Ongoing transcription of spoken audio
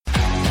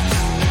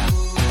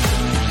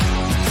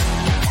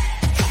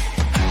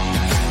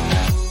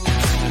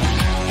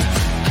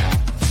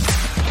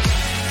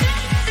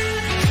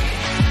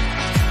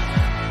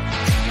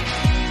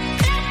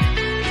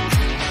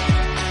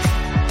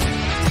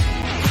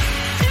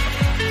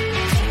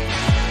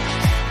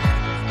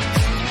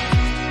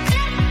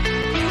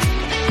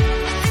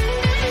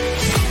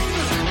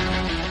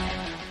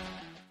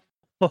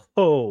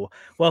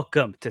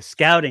Welcome to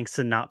Scouting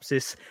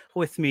Synopsis.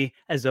 With me,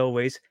 as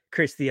always,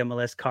 Chris, the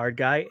MLS card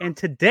guy. And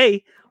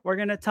today we're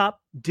going to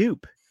top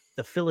dupe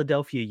the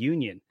Philadelphia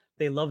Union.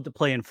 They love to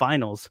play in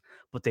finals,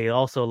 but they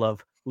also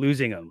love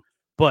losing them.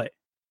 But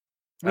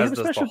we have As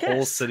a does the special whole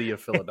guest. city of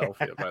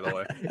Philadelphia, by the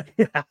way.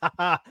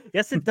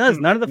 Yes, it does.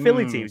 None of the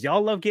Philly teams.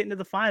 Y'all love getting to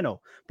the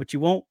final, but you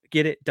won't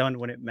get it done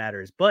when it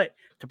matters. But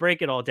to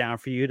break it all down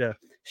for you to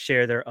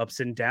share their ups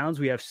and downs,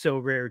 we have So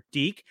Rare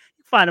Deke.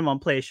 You find him on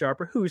Play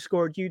Sharper, Who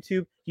Scored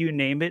YouTube, you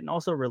name it, and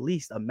also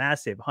released a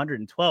massive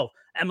 112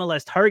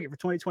 MLS target for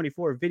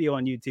 2024 video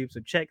on YouTube. So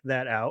check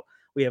that out.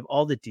 We have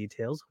all the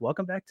details.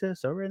 Welcome back to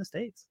So Rare in the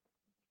States.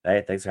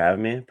 Hey, thanks for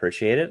having me.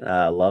 Appreciate it.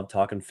 Love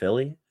talking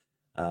Philly.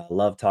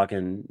 Love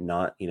talking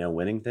not,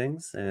 winning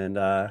things. And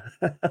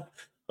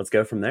let's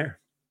go from there.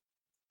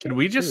 Can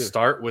we just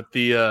start with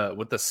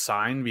the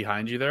sign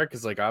behind you there?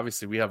 Because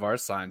obviously we have our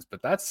signs,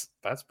 but that's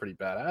pretty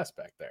badass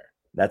back there.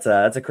 That's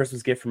a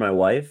Christmas gift for my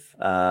wife.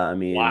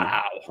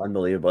 Wow,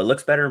 unbelievable. It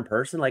looks better in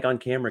person. On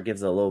camera, it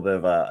gives a little bit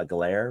of a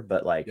glare,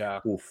 but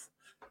oof.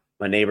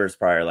 My neighbor's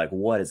probably like,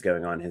 what is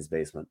going on in his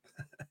basement?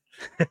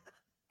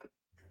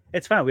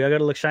 It's fine. We all got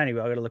to look shiny.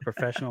 We all got to look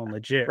professional and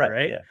legit,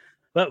 right? Yeah.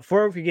 But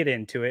before we get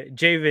into it,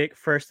 J-Vic,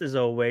 first as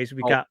always,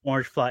 we got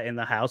Orange Fly in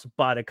the house,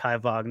 bought a Kai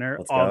Wagner.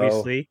 Let's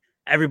Obviously,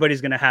 everybody's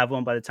going to have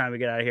one by the time we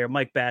get out of here.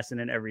 Mike Basson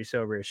in every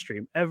So Rare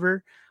stream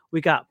ever. We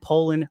got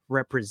Poland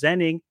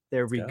representing.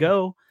 There we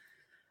go.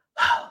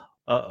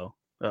 Uh-oh.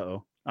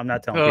 I'm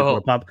not telling people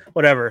to pump.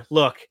 Whatever.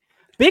 Look,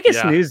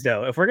 biggest news,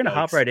 though, if we're going to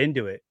hop right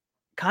into it,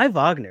 Kai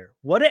Wagner,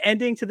 what an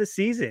ending to the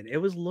season. It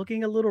was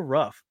looking a little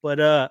rough, but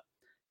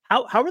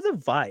how are the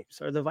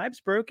vibes? Are the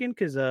vibes broken?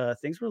 Because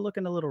things were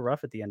looking a little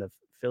rough at the end of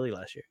Philly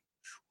last year.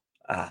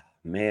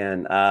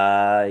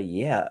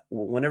 Yeah.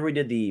 Whenever we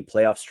did the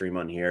playoff stream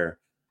on here,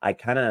 I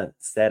kind of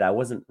said I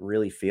wasn't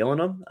really feeling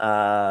them.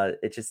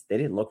 They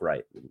didn't look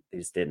right. They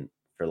just didn't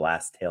for the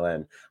last tail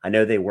end. I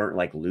know they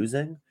weren't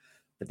losing,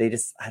 but they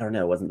just, I don't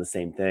know, it wasn't the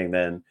same thing.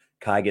 Then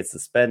Kai gets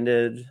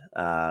suspended.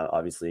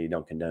 Obviously, you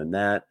don't condone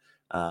that.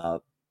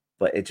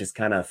 But it just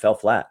kind of fell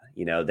flat.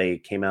 They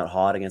came out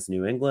hot against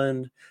New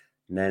England.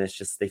 And then it's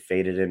just they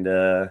faded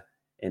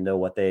into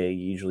what they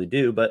usually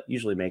do, but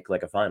usually make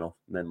a final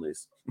and then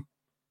lose.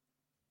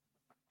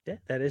 Yeah,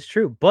 that is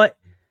true. But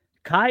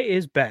Kai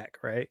is back,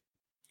 right?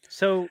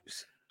 So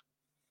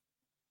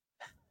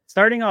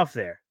starting off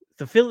there,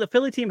 the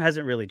Philly team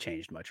hasn't really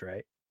changed much,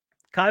 right?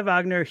 Kai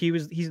Wagner,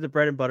 he's the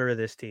bread and butter of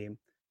this team.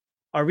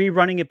 Are we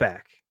running it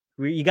back?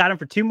 You got him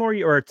for 2 more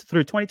or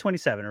through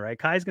 2027, right?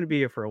 Kai's going to be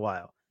here for a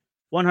while.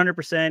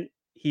 100%.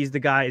 He's the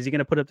guy. Is he going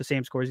to put up the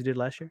same scores he did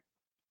last year?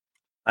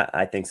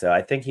 I think so.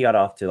 I think he got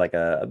off to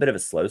a bit of a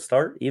slow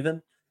start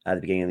even at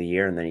the beginning of the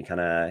year, and then he kind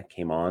of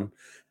came on.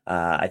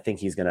 I think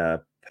he's going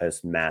to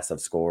post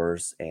massive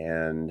scores,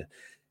 and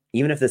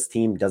even if this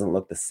team doesn't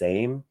look the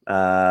same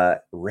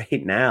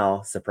right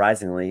now,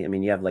 surprisingly,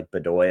 you have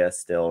Bedoya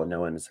still.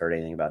 No one's heard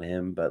anything about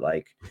him, but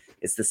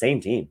it's the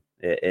same team.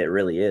 It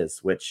really is,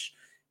 which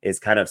is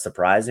kind of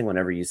surprising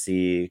whenever you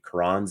see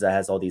Carranza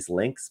has all these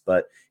links,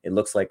 but it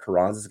looks like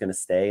Carranza is going to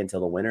stay until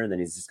the winter, and then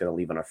he's just going to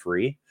leave on a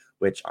free,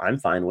 which I'm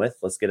fine with.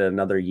 Let's get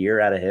another year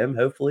out of him,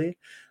 hopefully.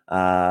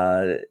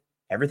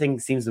 Everything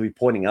seems to be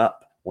pointing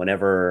up.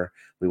 Whenever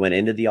we went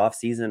into the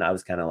offseason, I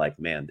was kind of like,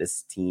 man,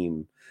 this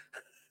team,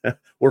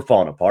 we're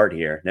falling apart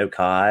here. No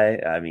Kai.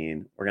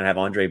 We're going to have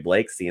Andre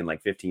Blake seeing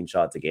 15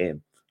 shots a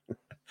game.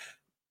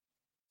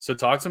 So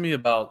talk to me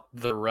about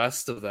the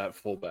rest of that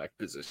fullback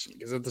position.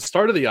 Because at the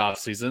start of the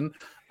offseason,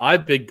 I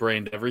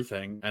big-brained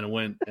everything and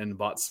went and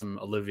bought some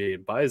Olivier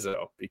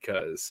Bizo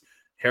because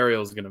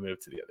Harriel's going to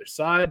move to the other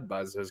side.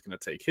 Bizo is going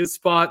to take his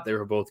spot. They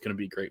were both going to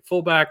be great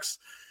fullbacks.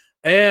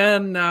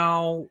 And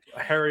now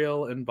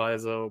Harriel and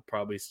Bizo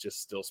probably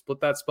just still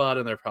split that spot,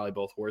 and they're probably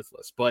both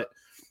worthless. But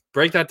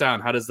break that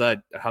down. How does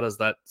that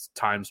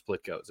time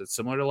split go? Is it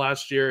similar to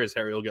last year? Is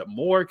Harriel get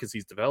more because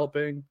he's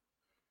developing?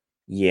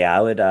 Yeah,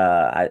 I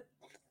would.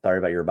 Sorry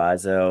about your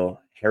Bizo.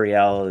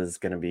 Harriel is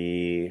going to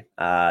be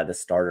the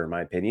starter, in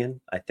my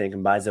opinion. I think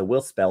Bizo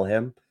will spell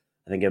him.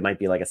 I think it might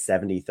be a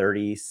 70-30,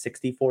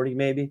 60-40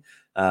 maybe,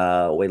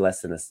 way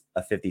less than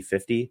a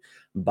 50-50.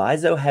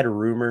 Bizo had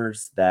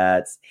rumors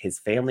that his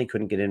family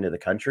couldn't get into the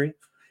country,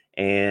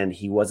 and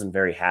he wasn't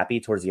very happy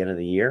towards the end of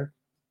the year.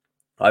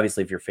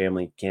 Obviously, if your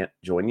family can't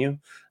join you.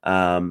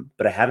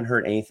 But I haven't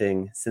heard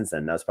anything since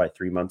then. That was probably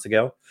 3 months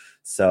ago.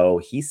 So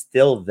he's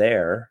still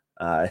there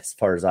as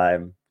far as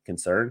I'm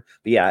concerned.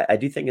 But yeah, I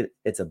do think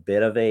it's a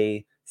bit of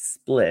a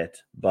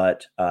split,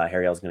 but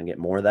Harriel's going to get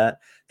more of that.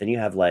 Then you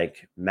have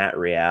Matt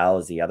Real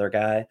is the other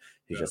guy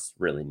who's just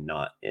really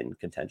not in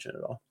contention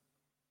at all.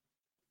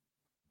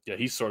 Yeah,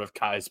 he's sort of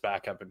Kai's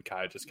backup, and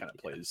Kai just kind of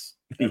plays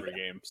every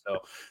game. So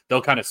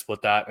they'll kind of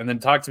split that. And then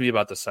talk to me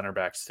about the center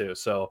backs too.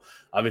 So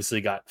obviously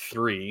got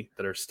 3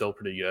 that are still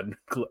pretty good.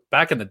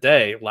 Back in the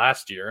day,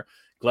 last year,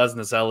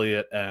 Glesnes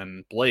Elliott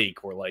and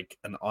Blake were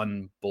an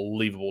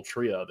unbelievable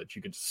trio that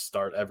you could just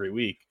start every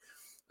week.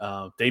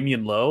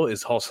 Damian Lowe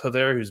is also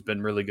there, who's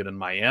been really good in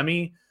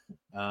Miami.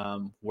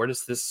 Where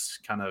does this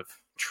kind of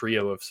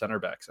trio of center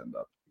backs end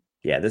up.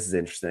 Yeah, this is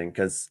interesting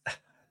because,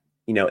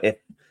 if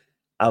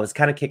I was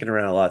kind of kicking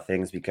around a lot of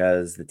things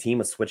because the team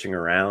was switching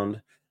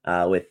around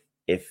with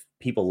if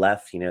people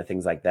left,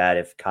 things like that.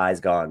 If Kai's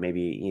gone,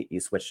 maybe you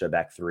switch to a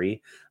back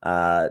three.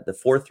 The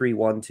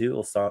 4-3-1-2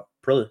 will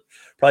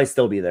probably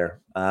still be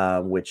there,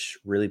 which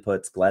really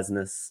puts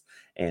Glesnes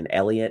and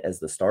Elliott as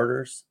the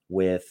starters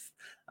with,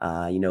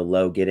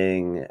 Lowe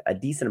getting a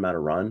decent amount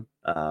of run.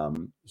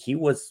 He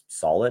was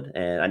solid,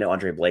 and I know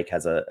Andre Blake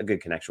has a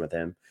good connection with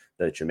him,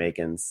 the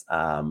Jamaicans.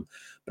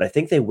 But I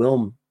think they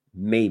will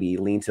maybe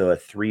lean to a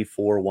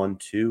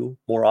 3-4-1-2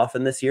 more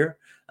often this year.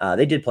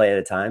 They did play it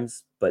at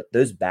times, but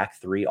those back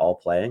three all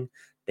playing,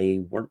 they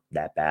weren't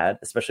that bad,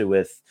 especially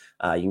with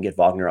you can get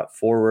Wagner up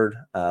forward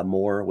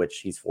more, which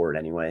he's forward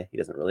anyway. He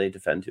doesn't really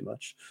defend too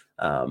much.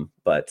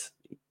 But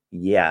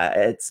yeah,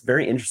 it's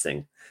very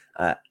interesting.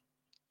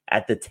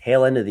 At the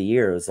tail end of the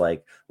year, it was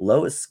like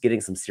Lowe is getting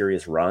some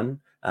serious run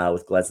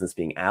with Glesnes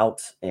being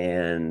out.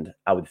 And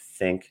I would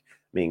think,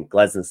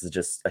 Glesnes is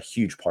just a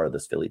huge part of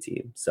this Philly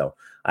team. So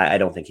I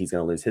don't think he's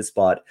going to lose his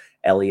spot.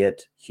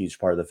 Elliott, huge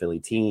part of the Philly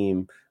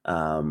team.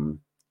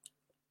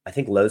 I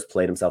think Lowe's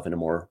played himself into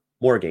more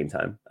game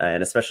time.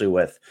 And especially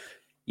with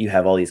you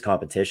have all these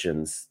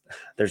competitions,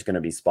 there's going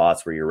to be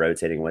spots where you're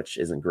rotating, which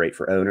isn't great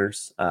for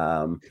owners.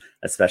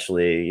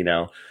 Especially,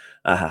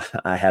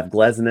 I have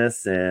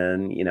Glesnes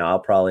and,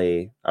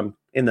 I'm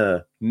in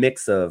the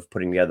mix of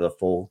putting together the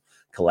full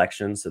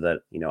collection so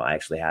that, I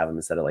actually have them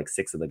instead of like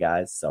 6 of the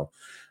guys. So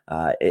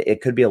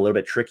it could be a little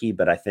bit tricky,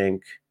 but I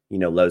think,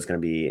 Lowe's going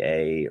to be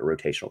a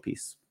rotational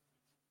piece.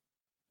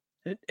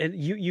 And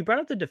you brought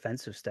up the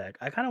defensive stack.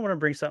 I kind of want to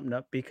bring something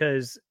up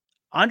because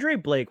Andre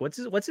Blake, what's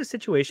his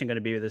situation going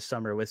to be this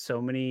summer with so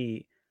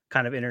many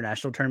kind of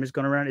international tournaments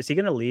going around? Is he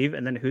going to leave?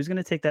 And then who's going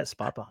to take that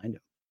spot behind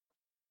him?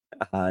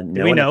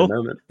 No one know? At the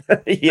moment.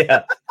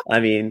 Yeah.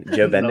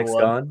 Joe Bendick's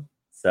gone.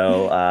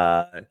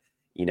 So,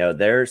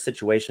 their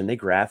situation, they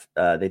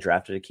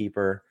drafted a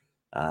keeper,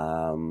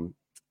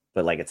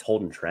 but like it's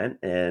Holden Trent,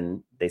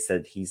 and they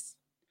said he's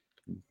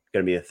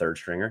going to be a third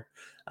stringer.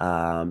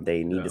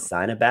 They need to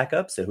sign a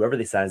backup. So whoever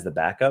they sign as the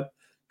backup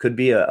could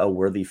be a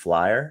worthy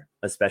flyer,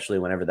 especially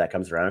whenever that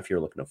comes around, if you're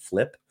looking to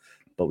flip,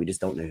 but we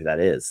just don't know who that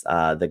is.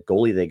 The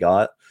goalie they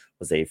got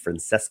was a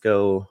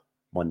Francesco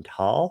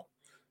Montal,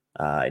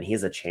 and he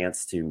has a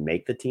chance to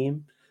make the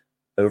team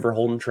over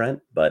Holden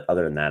Trent. But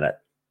other than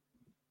that,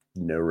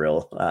 no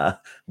real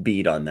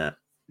beat on that.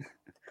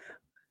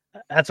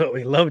 That's what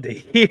we love to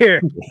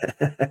hear.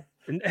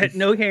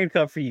 No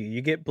handcuff for you.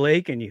 You get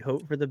Blake and you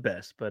hope for the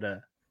best, but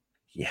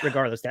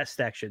regardless, that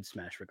stack should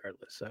smash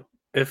regardless. So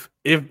if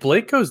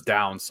Blake goes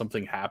down,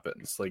 something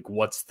happens. Like,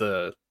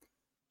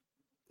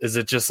 is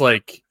it just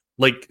like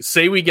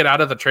say we get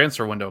out of the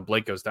transfer window and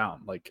Blake goes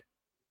down? Like,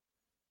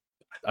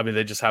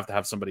 they just have to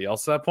have somebody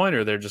else at that point,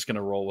 or they're just going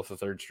to roll with a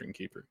third string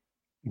keeper.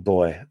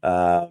 Boy,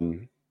 I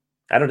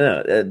don't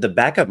know. The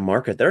backup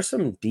market, there's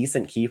some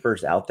decent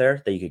keepers out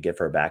there that you could get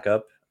for a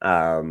backup.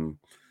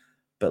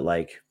 But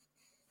like,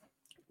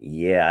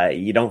 yeah,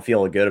 you don't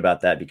feel good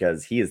about that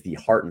because he is the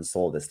heart and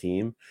soul of this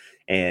team,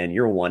 and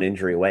you're one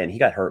injury away. And he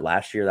got hurt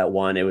last year. That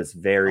one, it was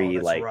very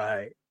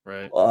right.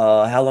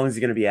 How long is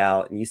he going to be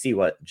out? And you see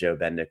what Joe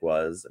Bendick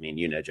was.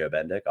 Joe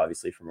Bendick,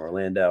 obviously from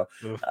Orlando.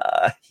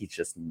 He's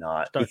just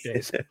not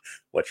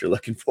what you're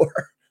looking for.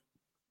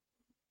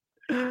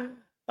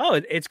 Oh,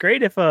 it's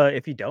great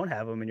if you don't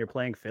have him and you're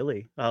playing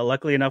Philly.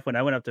 Luckily enough, when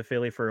I went up to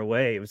Philly for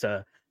away, it was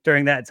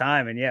during that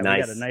time, and we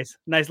got a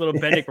nice little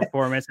Bendick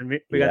performance, and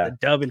we got the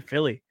dub in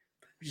Philly,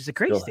 which is a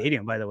great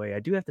stadium, by the way. I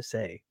do have to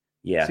say,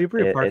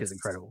 Superior Park is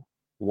incredible.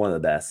 One of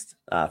the best,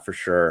 for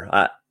sure.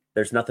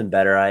 There's nothing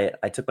better.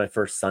 I took my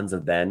first Sons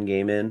of Ben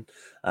game in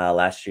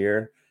last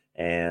year,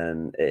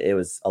 and it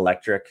was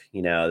electric.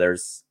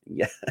 There's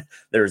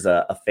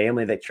a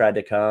family that tried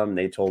to come.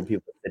 They told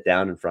people to sit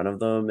down in front of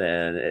them,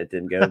 and it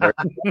didn't go very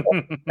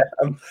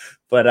well.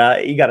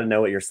 But you got to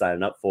know what you're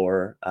signing up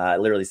for. It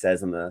literally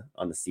says on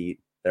the seat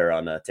there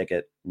on a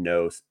ticket,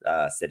 no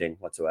sitting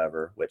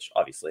whatsoever, which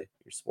obviously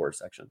your sports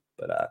section.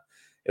 But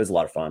it was a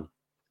lot of fun.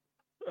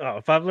 Oh,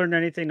 if I've learned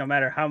anything, no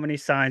matter how many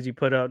signs you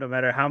put up, no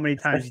matter how many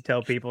times you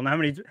tell people, how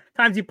many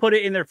times you put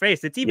it in their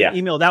face, it's even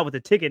emailed out with a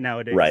ticket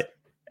nowadays. Right.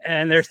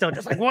 And they're still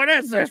just like, what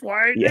is this?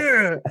 Why?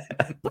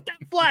 Put that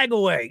flag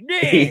away.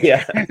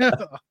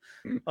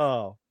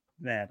 Oh,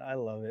 man, I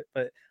love it.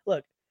 But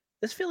look,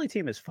 this Philly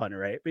team is fun,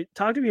 right? But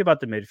talk to me about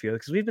the midfield,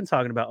 because we've been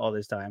talking about all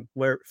this time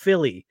where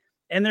Philly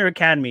and their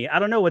academy, I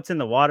don't know what's in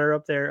the water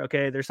up there.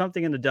 Okay, there's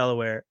something in the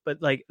Delaware,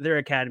 but like their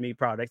academy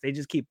product, they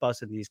just keep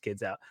busting these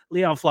kids out.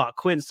 Leon Flock,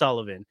 Quinn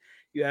Sullivan.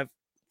 You have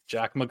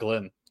Jack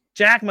McGlynn.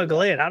 How did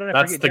I forget?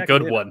 That's the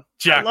good one.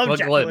 Jack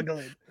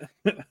McGlynn.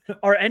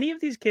 Are any of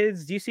these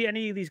kids, do you see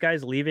any of these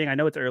guys leaving? I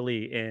know it's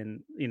early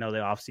in the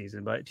off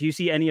season, but do you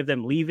see any of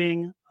them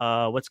leaving?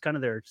 What's kind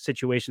of their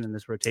situation in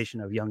this rotation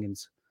of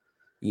youngins?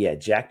 Yeah,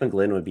 Jack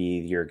McGlynn would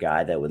be your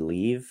guy that would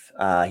leave.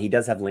 He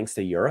does have links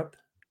to Europe.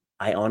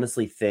 I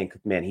honestly think,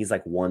 man, he's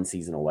like one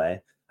season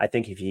away. I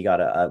think if he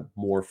got a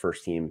more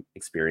first team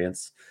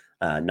experience,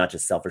 not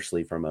just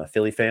selfishly from a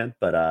Philly fan,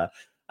 but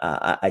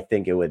I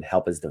think it would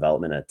help his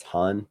development a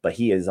ton. But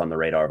he is on the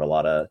radar of a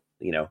lot of,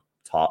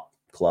 top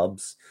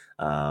clubs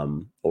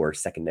or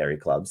secondary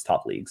clubs,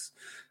 top leagues.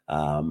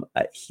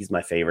 He's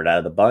my favorite out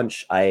of the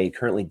bunch. I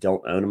currently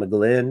don't own a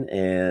McGlynn,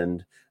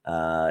 and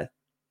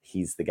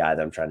he's the guy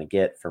that I'm trying to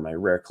get for my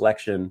rare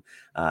collection.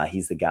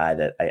 He's the guy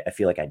that I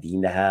feel like I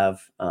deem to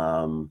have.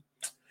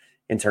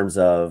 In terms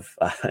of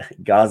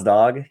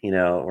Gazdag,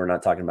 we're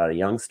not talking about a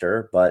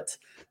youngster, but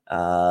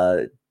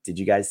did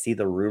you guys see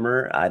the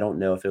rumor? I don't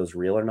know if it was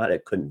real or not.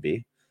 It couldn't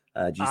be.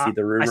 Did you see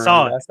the rumor? I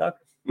saw on it. Gazdag?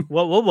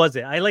 What was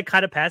it? I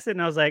kind of passed it,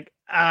 and I was like,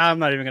 I'm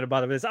not even going to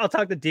bother with this. I'll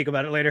talk to Deke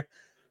about it later.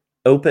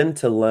 Open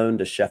to loan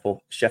to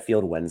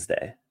Sheffield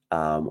Wednesday.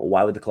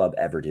 Why would the club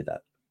ever do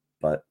that?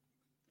 But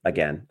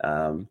again,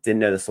 didn't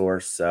know the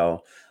source,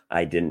 so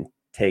I didn't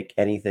take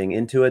anything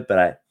into it. But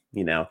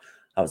I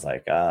was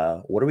like,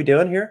 what are we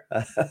doing here?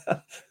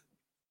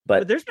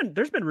 But there's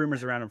been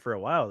rumors around him for a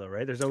while, though,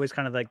 right? There's always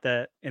kind of like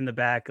that in the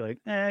back, like,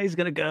 he's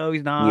gonna go,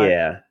 he's not.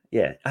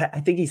 Yeah.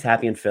 I think he's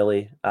happy in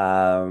Philly.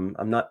 I'm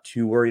not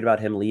too worried about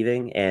him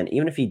leaving, and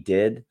even if he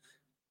did,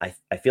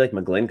 I feel like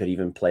McGlynn could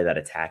even play that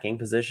attacking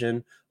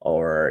position,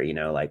 or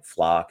like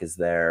Flock is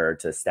there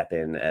to step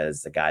in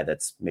as a guy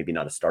that's maybe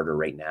not a starter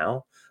right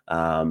now.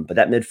 But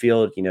that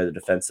midfield, the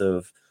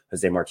defensive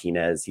Jose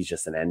Martinez, he's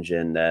just an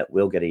engine that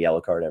will get a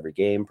yellow card every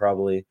game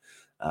probably.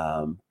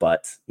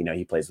 But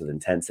he plays with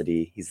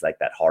intensity. He's like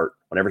that heart.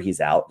 Whenever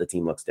he's out, the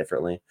team looks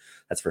differently.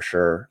 That's for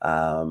sure.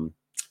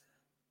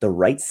 The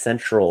right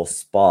central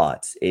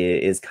spot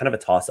is kind of a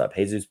toss up.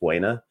 Jesus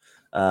Buena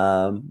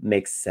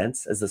makes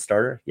sense as a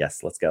starter.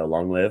 Yes, let's go.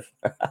 Long live.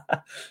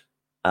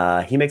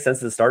 He makes sense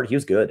as a starter. He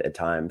was good at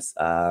times.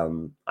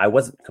 I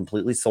wasn't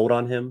completely sold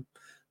on him,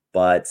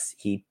 but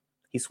he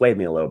swayed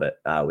me a little bit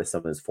with some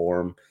of his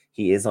form.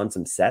 He is on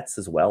some sets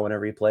as well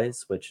whenever he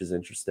plays, which is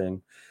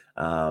interesting.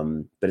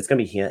 But it's going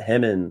to be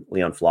him and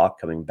Leon Flock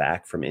coming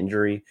back from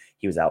injury.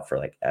 He was out for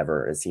like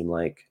ever, it seemed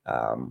like.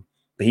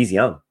 But he's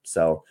young.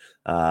 So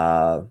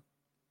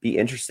be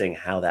interesting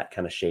how that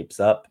kind of shapes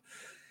up.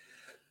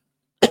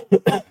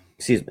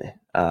 Excuse me.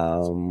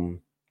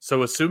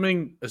 So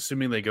assuming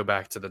they go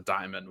back to the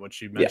diamond,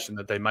 which you mentioned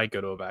that they might go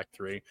to a back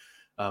three.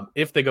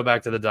 If they go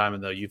back to the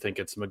diamond, though, you think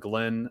it's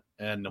McGlynn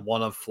and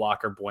one of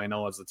Flock or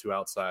Bueno as the two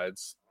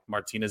outsides,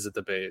 Martinez at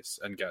the base,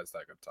 and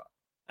Gazdag up top.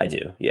 I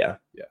do. Yeah.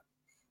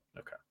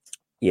 Okay.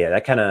 Yeah,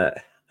 that kind of,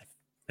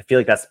 I feel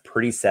like that's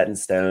pretty set in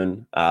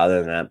stone,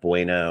 other than that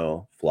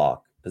Bueno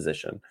Flock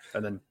position.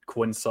 And then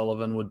Quinn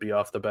Sullivan would be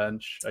off the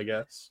bench, I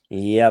guess.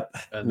 Yep.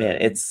 And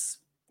man,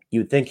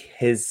 you'd think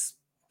his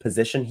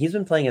position, he's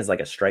been playing as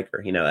like a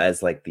striker,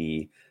 as like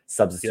the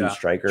substitute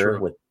striker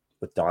with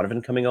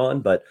Donovan coming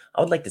on. But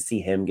I would like to see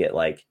him get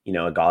like, a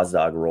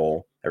Gazdag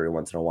role every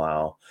once in a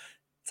while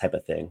type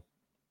of thing.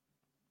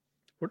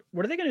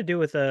 What are they going to do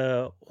with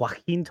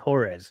Joaquin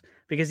Torres?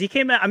 Because he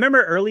came out, I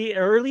remember early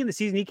in the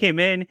season, he came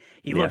in,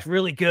 he looked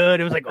really good.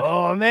 It was like,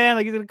 oh man,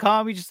 like he's going to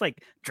come. He's just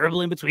like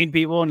dribbling between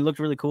people and he looked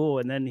really cool.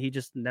 And then he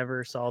just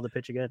never saw the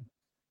pitch again.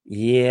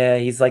 Yeah,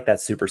 he's like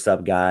that super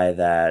sub guy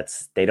that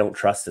they don't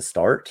trust to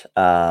start.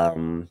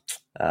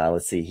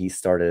 Let's see, he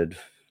started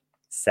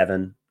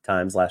 7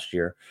 times last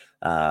year,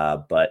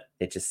 but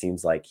it just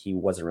seems like he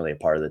wasn't really a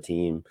part of the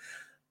team.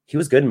 He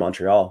was good in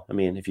Montreal. I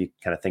mean, if you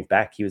kind of think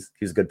back, he was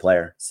a good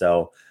player.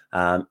 So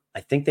I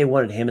think they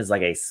wanted him as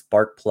like a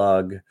spark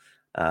plug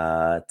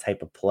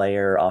type of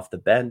player off the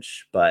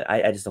bench, but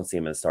I just don't see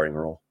him in a starting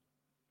role.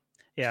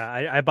 Yeah,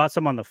 I bought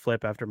some on the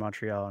flip after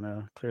Montreal,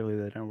 and clearly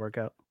they didn't work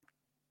out.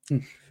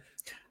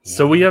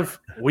 So we have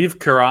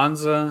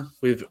Carranza,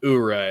 we have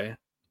Ure,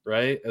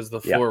 right, as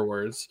the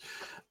forwards.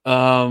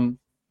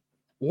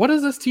 What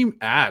is this team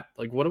at?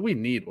 Like, what do we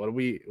need? What are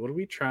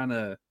we trying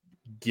to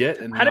get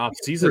in the off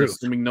season,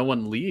 assuming no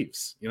one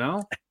leaves?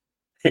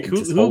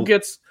 Who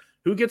gets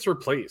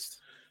replaced?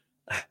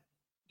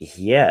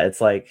 Yeah,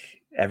 it's like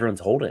everyone's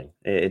holding.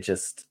 It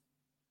just,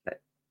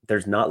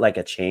 there's not like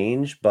a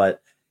change,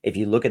 but if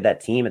you look at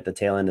that team at the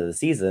tail end of the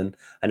season,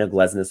 I know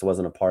Glesnes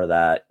wasn't a part of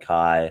that.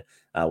 Kai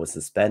was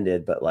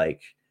suspended, but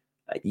like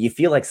you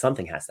feel like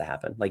something has to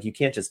happen. Like you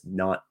can't just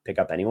not pick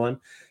up anyone.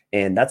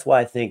 And that's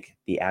why I think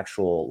the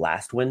actual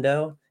last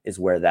window is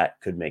where that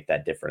could make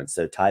that difference.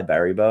 So Ty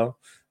Baribo,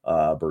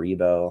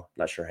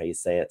 not sure how you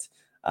say it.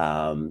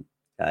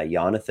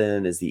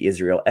 Jonathan is the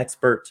Israel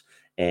expert,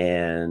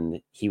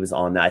 and he was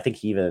on that. I think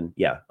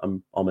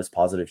I'm almost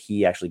positive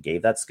he actually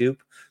gave that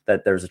scoop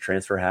that there's a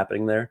transfer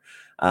happening there.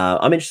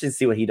 I'm interested to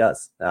see what he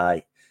does.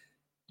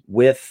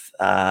 With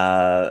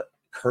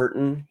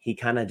Curtin, he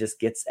kind of just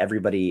gets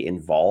everybody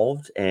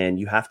involved, and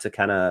you have to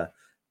kind of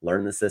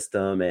learn the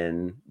system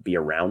and be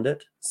around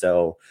it.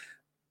 So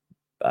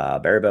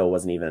Baribo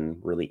wasn't even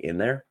really in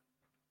there.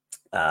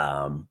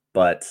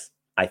 But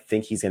I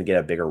think he's going to get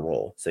a bigger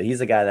role. So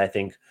he's a guy that I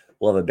think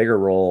will have a bigger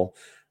role.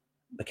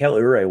 Mikel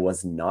Ure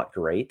was not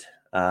great,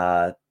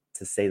 to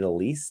say the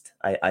least.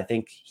 I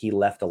think he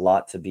left a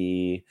lot to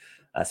be,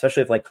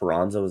 especially if like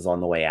Carranza was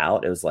on the way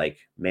out. It was like,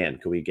 man,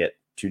 could we get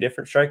 2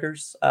 different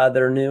strikers that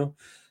are new?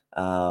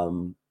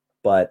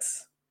 But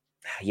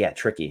yeah,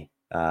 tricky.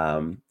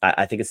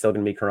 I think it's still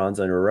going to be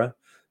Carranza and Ura,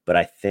 but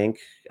I think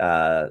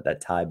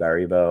that Ty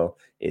Baribo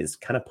is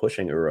kind of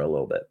pushing Ura a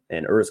little bit,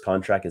 and Ura's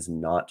contract is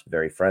not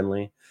very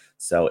friendly.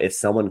 So if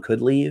someone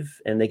could leave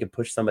and they could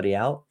push somebody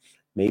out,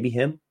 maybe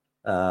him,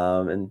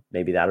 and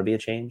maybe that'll be a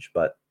change.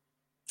 But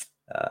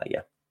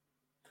yeah.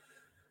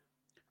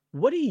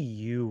 What do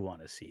you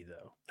want to see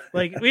though?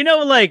 Like, we know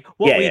like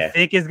what we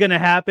think is going to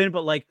happen,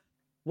 but like,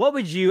 what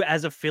would you,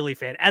 as a Philly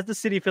fan, as the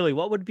city of Philly,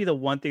 what would be the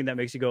one thing that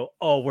makes you go,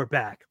 "Oh, we're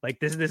back"? Like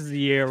this is the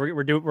year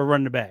we're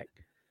running it back.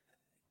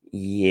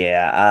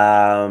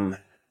 Yeah.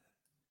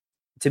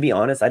 To be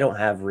honest, I don't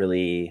have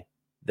really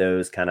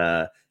those kind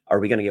of. Are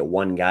we going to get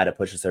one guy to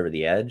push us over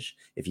the edge?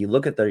 If you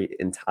look at the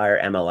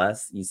entire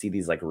MLS, you see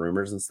these like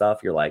rumors and stuff.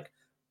 You're like,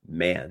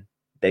 man,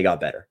 they got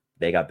better.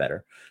 They got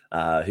better.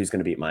 Who's going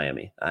to beat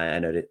Miami? I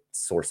know it's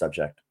sore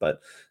subject, but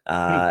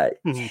yeah,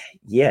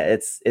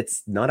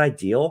 it's not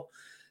ideal.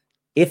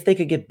 If they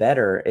could get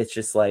better, it's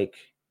just like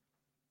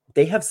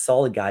they have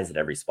solid guys at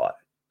every spot.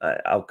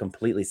 I'll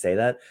completely say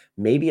that.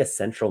 Maybe a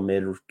central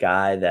mid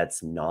guy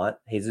that's not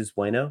Jesus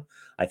Bueno.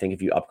 I think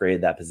if you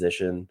upgraded that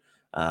position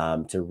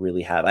to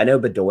really have, I know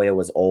Bedoya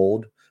was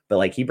old, but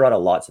like he brought a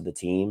lot to the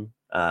team.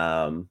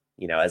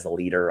 As a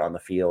leader on the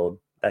field,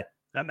 that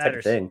matters. Type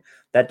of thing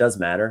that does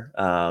matter.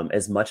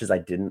 As much as I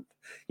didn't,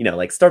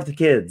 like start the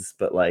kids,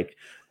 but like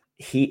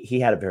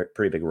he had a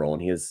pretty big role,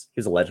 and he was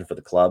a legend for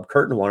the club.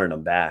 Curtin wanted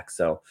him back,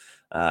 so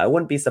I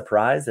wouldn't be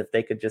surprised if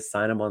they could just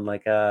sign him on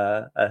like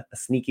a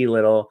sneaky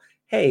little,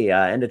 hey,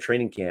 end of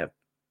training camp,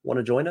 want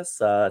to join us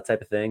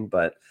type of thing.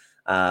 But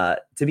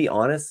to be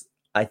honest,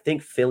 I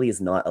think Philly is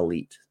not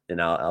elite,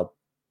 and I'll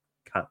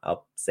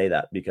say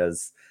that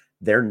because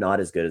they're not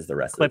as good as the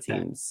rest of the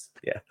teams.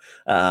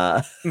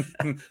 Yeah,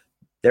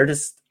 they're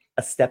just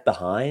a step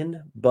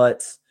behind,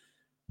 but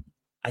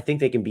I think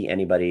they can beat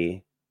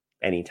anybody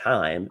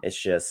anytime. It's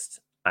just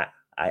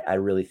I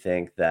really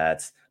think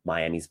that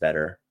Miami's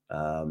better.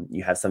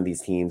 You have some of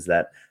these teams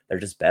that they're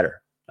just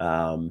better.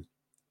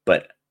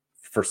 But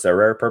for so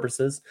rare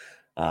purposes,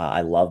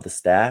 I love the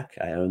stack.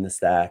 I own the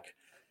stack,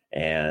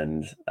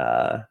 and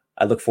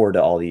I look forward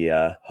to all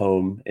the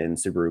home in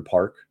Subaru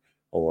Park,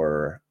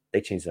 or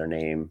they changed their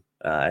name.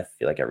 I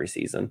feel like every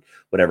season,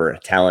 whatever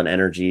Talent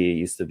Energy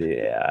used to be.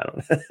 Yeah, I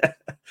don't know.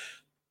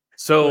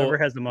 So whoever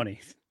has the money.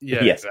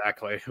 Yeah,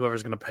 exactly.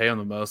 Whoever's going to pay them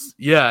the most.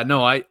 Yeah,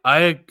 no, I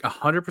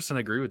 100%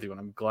 agree with you,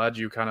 and I'm glad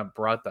you kind of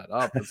brought that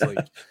up. It's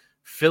like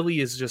Philly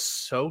is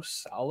just so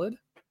solid,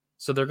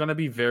 so they're going to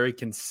be very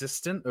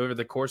consistent over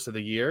the course of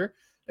the year,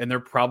 and they're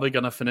probably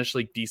going to finish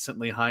like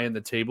decently high in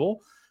the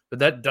table. But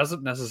that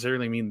doesn't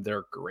necessarily mean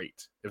they're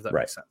great, if that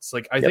makes sense.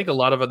 Like I think a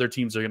lot of other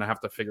teams are going to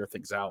have to figure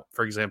things out.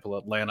 For example,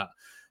 Atlanta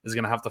is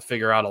going to have to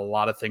figure out a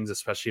lot of things,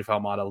 especially if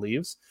Almada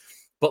leaves.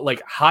 But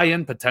like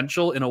high-end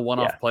potential in a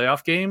one-off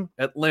playoff game,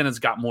 Atlanta's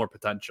got more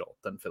potential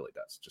than Philly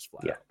does, just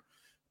flat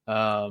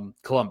out.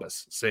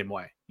 Columbus, same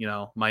way.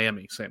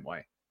 Miami, same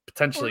way.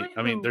 Potentially, Orlando.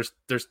 I mean,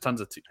 there's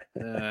tons of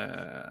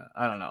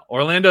I don't know.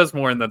 Orlando's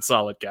more in that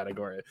solid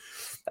category.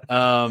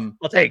 I'll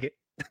take it.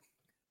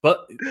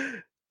 But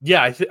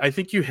yeah, I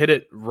think you hit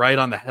it right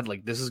on the head.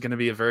 Like this is going to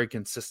be a very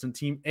consistent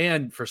team,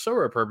 and for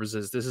Sora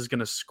purposes, this is going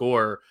to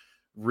score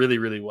really,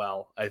 really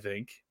well, I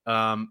think.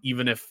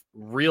 Even if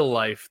real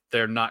life,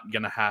 they're not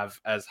going to have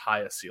as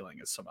high a ceiling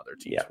as some other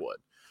teams would.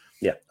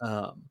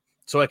 Yeah.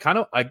 So I kind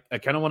of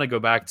want to go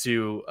back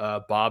to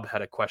Bob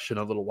had a question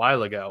a little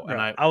while ago, and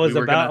I was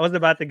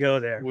about to go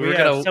there. We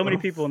have so many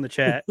people in the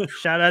chat.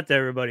 Shout out to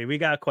everybody. We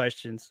got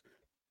questions.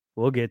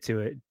 We'll get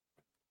to it.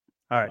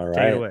 All right.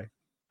 Take it away.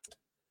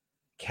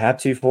 Cap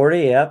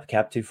 240,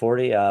 Cap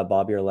 240.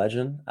 Bob, you're a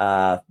legend.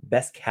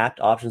 Best capped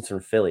options from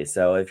Philly.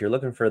 So if you're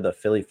looking for the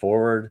Philly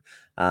forward,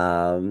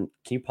 can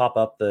you pop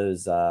up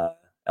those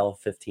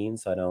L15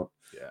 so I don't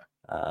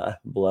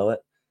blow it?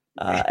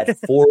 At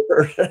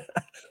forward,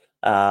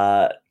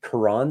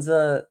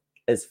 Carranza,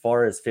 as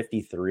far as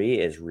 53,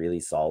 is really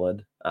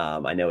solid.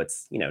 I know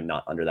it's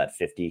not under that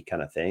 50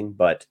 kind of thing,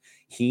 but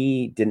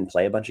he didn't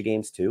play a bunch of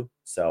games too,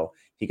 so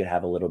he could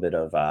have a little bit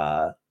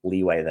of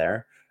leeway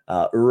there.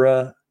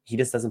 Ura, he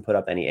just doesn't put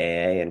up any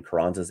AA, and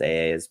Carranza's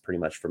AA is pretty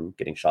much from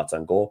getting shots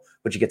on goal,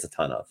 which he gets a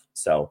ton of.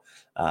 So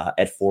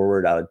at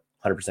forward, I would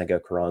 100% go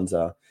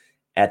Carranza.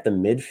 At the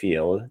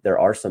midfield, there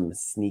are some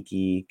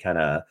sneaky kind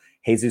of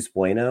Jesus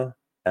Bueno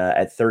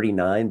at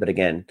 39, but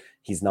again,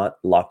 he's not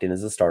locked in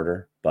as a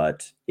starter.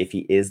 But if he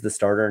is the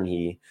starter and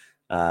he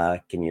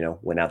can,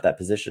 win out that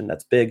position,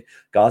 that's big.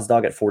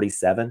 Gazdag at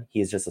 47,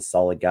 he is just a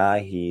solid guy.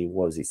 He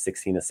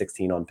 16 of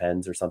 16 on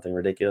pens or something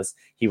ridiculous.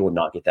 He will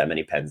not get that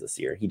many pens this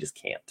year. He just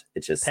can't.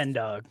 It's just pen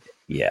dog.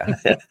 Yeah.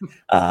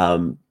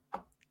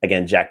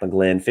 Again, Jack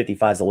McGlynn,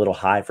 55 is a little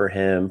high for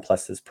him.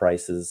 Plus his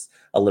price is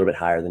a little bit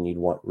higher than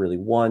you'd really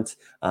want.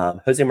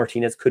 Jose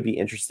Martinez could be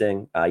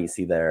interesting. You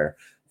see there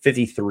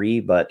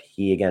 53, but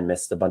he again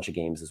missed a bunch of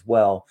games as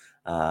well.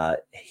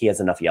 He has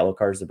enough yellow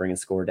cards to bring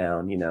his score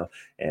down,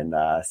 and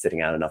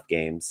sitting out enough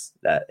games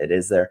that it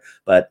is there.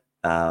 But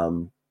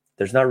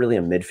there's not really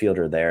a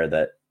midfielder there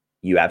that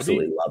you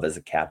absolutely love as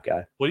a cap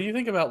guy. What do you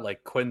think about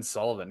like Quinn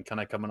Sullivan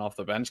kind of coming off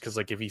the bench? Because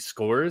like if he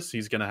scores,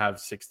 he's going to have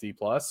 60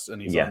 plus, and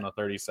he's on the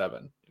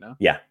 37. You know?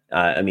 Yeah,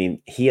 I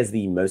mean, he has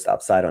the most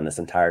upside on this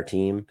entire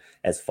team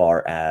as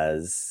far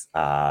as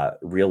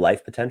real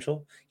life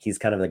potential. He's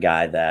kind of the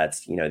guy that,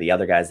 you know, the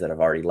other guys that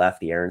have already left,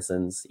 the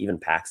Aaronsons, even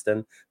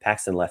Paxton.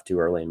 Paxton left too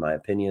early, in my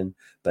opinion,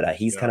 but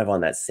he's kind of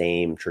on that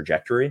same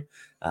trajectory,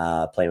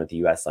 playing with the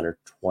U.S.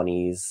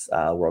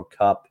 under-20s World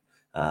Cup,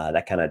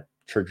 that kind of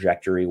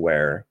trajectory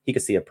where he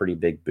could see a pretty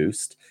big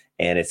boost,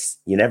 and it's,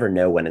 you never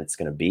know when it's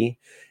going to be.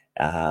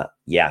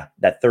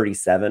 That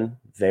 37,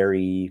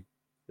 very,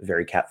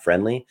 very cap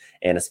friendly,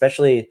 and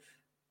especially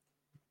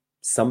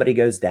somebody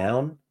goes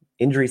down,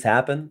 injuries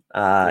happen,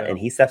 and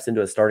he steps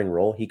into a starting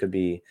role. He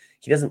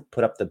doesn't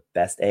put up the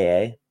best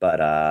AA,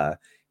 but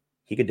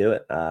he could do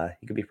it.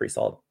 He could be pretty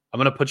solid. I'm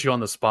going to put you on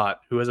the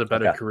spot. Who has a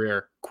better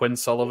career, Quinn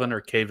Sullivan or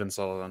Caven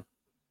Sullivan?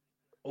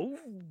 Oh,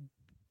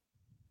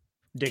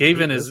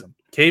 Caven's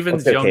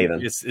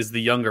is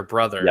the younger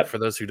brother. Yep. For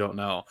those who don't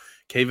know,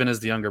 Caven is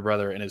the younger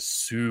brother and is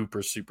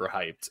super, super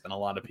hyped. And a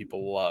lot of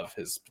people love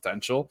his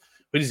potential.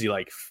 What is he,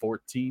 like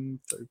 14,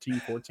 13,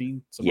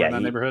 14? Somewhere in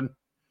that neighborhood?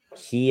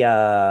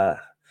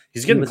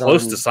 He's getting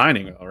close to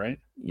signing, though, right?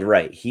 You're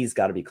right. He's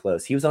got to be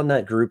close. He was on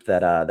that group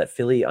that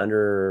Philly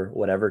under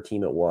whatever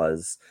team it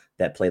was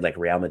that played like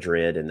Real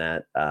Madrid in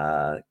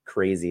that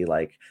crazy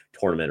like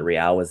tournament.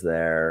 Real was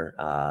there.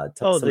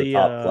 Some of the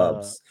top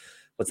clubs.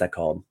 What's that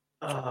called?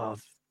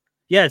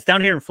 Yeah, it's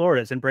down here in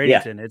Florida. It's in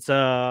Bradenton.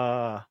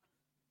 Yeah.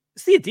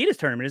 It's the Adidas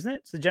tournament, isn't it?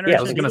 It's the Generation. Yeah,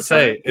 I was going to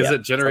say, is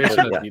it Generation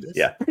Adidas?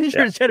 Yeah, pretty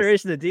sure it's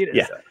Generation Adidas.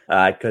 Yeah,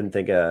 I couldn't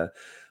think of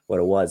what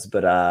it was,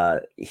 but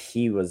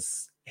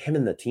him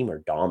and the team are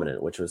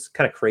dominant, which was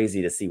kind of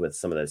crazy to see with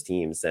some of those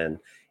teams. And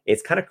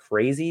it's kind of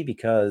crazy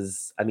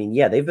because, I mean,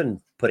 they've been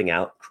putting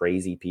out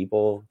crazy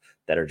people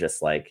that are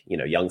just like, you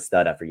know, young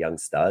stud after young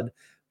stud,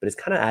 but it's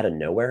kind of out of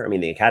nowhere. I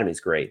mean, the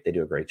academy's great. They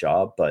do a great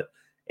job, but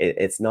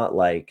it's not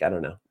like, I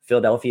don't know,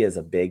 Philadelphia is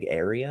a big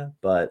area,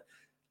 but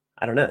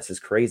I don't know. It's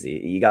just crazy.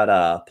 You got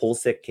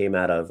Pulisic came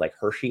out of like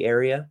Hershey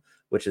area,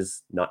 which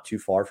is not too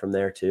far from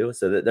there too.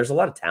 So there's a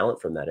lot of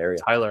talent from that area.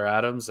 All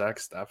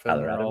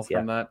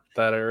from that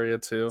area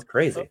too. It's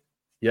crazy.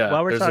 Yeah.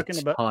 While we're talking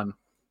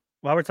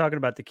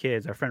about the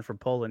kids, our friend from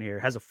Poland here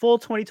has a full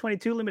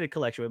 2022 limited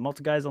collection with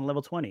multiple guys on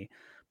level 20.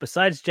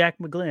 Besides Jack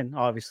McGlynn,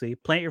 obviously,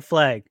 plant your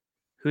flag.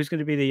 Who's going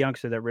to be the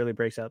youngster that really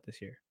breaks out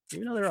this year?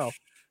 Even though they're all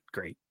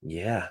great.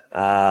 Yeah.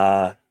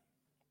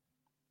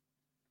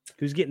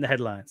 Who's getting the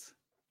headlines?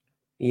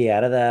 Yeah,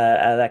 out of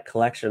that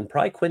collection,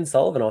 probably Quinn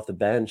Sullivan off the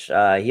bench.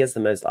 He has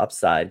the most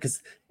upside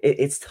because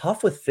it's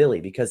tough with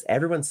Philly because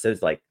everyone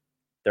says like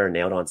they're a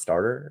nailed on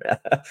starter.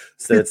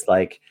 So it's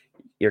like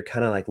you're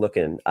kind of like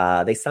looking.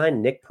 They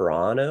signed Nick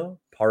Pariano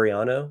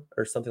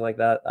or something like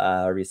that,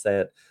 however you say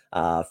it,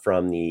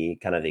 from the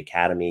kind of the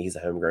academy. He's a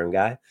homegrown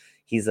guy.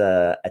 He's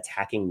a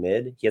attacking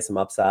mid. He has some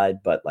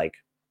upside, but like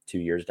 2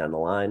 years down the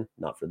line,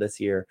 not for this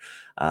year.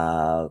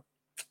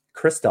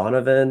 Chris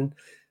Donovan,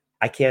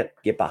 I can't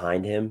get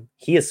behind him.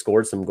 He has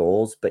scored some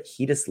goals, but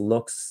he just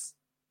looks,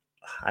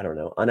 I don't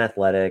know,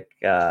 unathletic,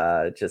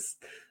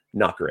 just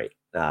not great.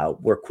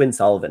 Where Quinn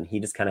Sullivan,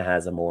 he just kind of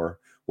has a more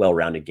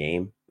well-rounded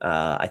game.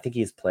 I think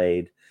he's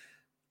played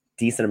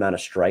decent amount of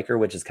striker,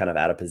 which is kind of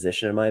out of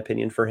position in my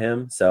opinion for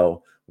him.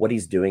 So what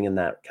he's doing in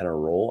that kind of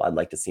role, I'd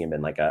like to see him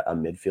in like a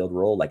midfield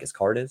role like his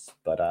card is.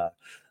 But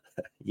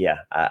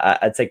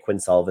I'd say Quinn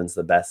Sullivan's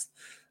the best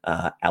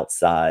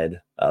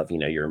outside of, you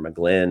know, your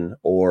McGlynn,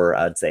 or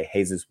I'd say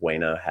Jesus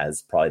Bueno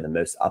has probably the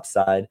most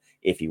upside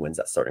if he wins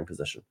that starting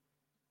position.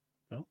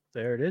 Well,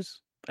 there it is.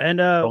 And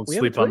don't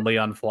sleep on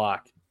Leon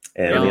Flock.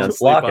 And Leon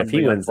Flock, if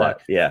he wins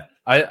that,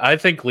 I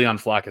think Leon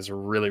Flock is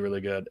really, really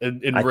good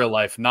in real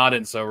life, not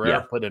in so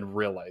rare, but in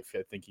real life,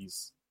 I think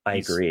he's I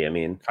agree. I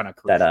mean, kind of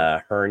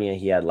that hernia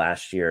he had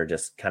last year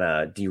just kind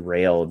of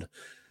derailed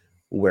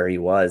where he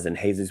was, and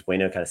Jesus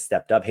Bueno kind of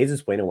stepped up.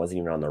 Jesus Bueno wasn't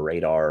even on the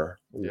radar,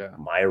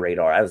 my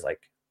radar. I was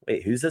like,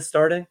 wait, who's this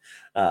starting?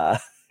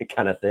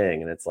 Kind of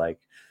thing. And it's like,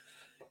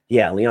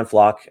 Leon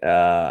Flock,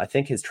 I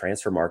think his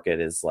transfer market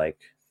is like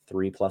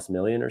 $3+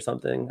 million or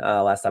something.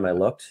 Last time I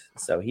looked.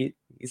 So he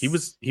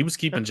was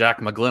keeping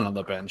Jack McGlynn on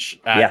the bench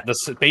at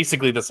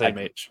basically the same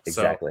age.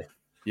 Exactly.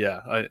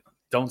 So, I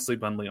don't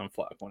sleep on Leon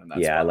Flock winning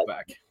that spot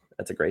back.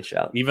 That's a great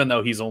shout. Even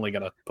though he's only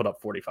going to put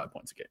up 45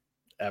 points a game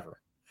ever.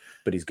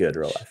 But he's good in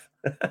real life.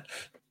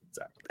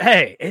 Exactly.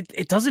 Hey,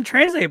 it doesn't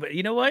translate, but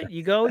you know what?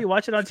 You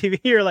watch it on TV,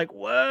 you're like,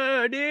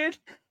 whoa, dude.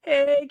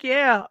 Heck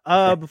yeah.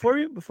 Before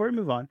we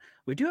move on,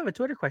 we do have a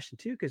Twitter question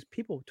too, because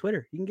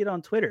Twitter, you can get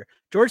on Twitter.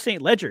 George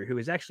St. Ledger, who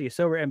is actually a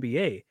sober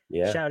MBA,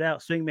 shout out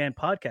Swingman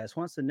Podcast,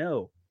 wants to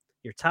know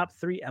your top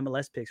 3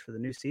 MLS picks for the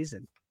new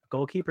season: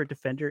 goalkeeper,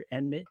 defender,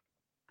 and mid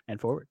and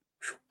forward.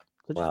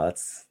 Wow,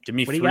 give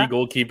me 3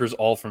 goalkeepers,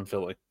 all from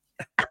Philly.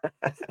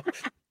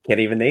 Can't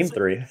even name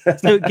 3.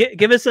 So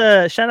give us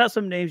a shout out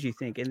some names you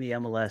think in the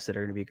MLS that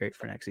are going to be great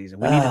for next season.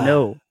 We need to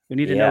know. We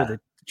need to know the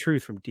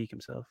truth from Deke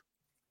himself.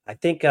 I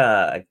think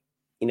I'm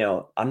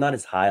not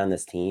as high on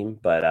this team,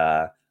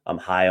 but I'm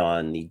high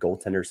on the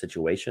goaltender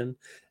situation.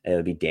 It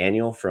would be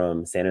Daniel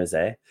from San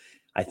Jose.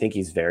 I think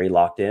he's very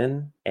locked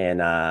in. And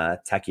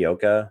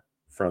Takioka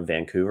from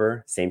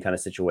Vancouver, same kind of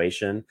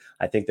situation.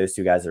 I think those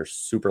two guys are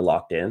super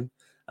locked in.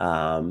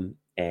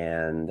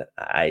 And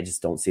I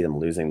just don't see them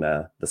losing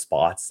the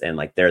spots. And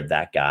like, they're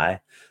that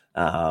guy.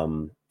 I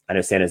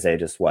know San Jose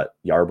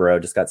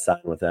Yarbrough just got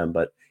signed with them,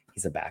 but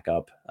he's a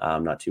backup.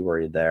 I'm not too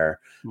worried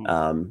there.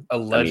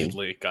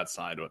 Allegedly got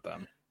signed with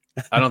them.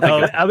 I don't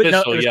think it's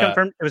official yet.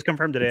 Confirmed. It was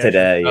confirmed today.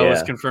 Today, yeah. Oh, it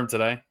was confirmed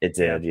today? It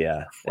did,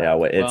 yeah.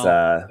 It's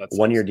a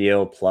 1-year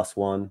deal plus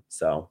one.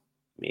 So,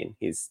 I mean,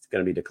 he's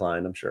going to be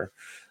declined, I'm sure.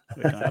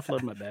 Wait, can I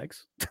offload my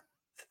bags?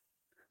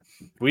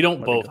 We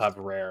don't both have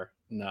rare.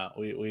 No,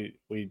 we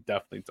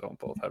definitely don't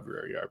both have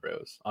rare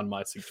Yarbroughs on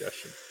my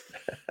suggestion.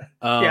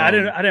 Yeah,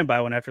 I didn't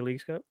buy one after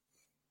Leagues Cup.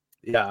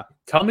 Yeah.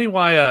 Tell me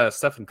why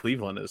Stephen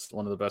Cleveland is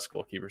one of the best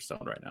goalkeepers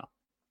still right now.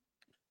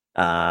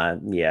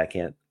 Yeah, I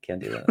can't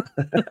do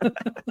that.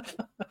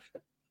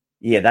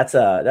 Yeah, that's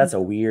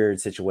a weird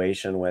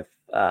situation with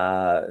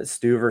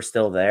Stuver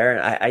still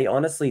there. I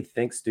honestly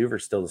think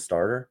Stuver's still the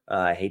starter.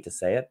 I hate to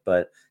say it,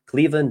 but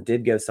Cleveland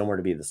did go somewhere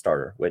to be the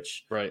starter,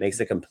 which makes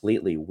it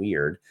completely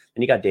weird.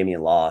 And you got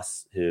Damian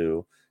Loss,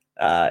 who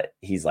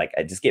he's like,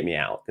 just get me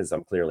out because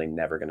I'm clearly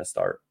never going to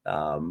start.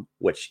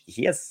 Which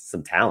he has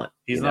some talent.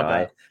 He's not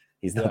bad.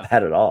 He's not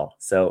bad at all.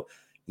 So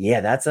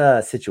yeah, that's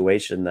a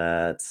situation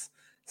that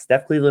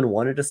Steph Cleveland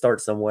wanted to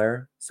start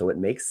somewhere, so it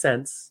makes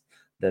sense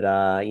that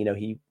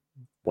he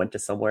went to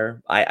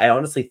somewhere. I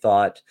honestly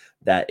thought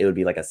that it would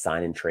be like a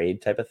sign and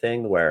trade type of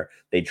thing where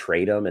they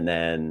trade him and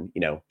then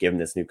give him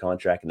this new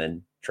contract and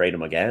then trade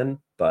him again,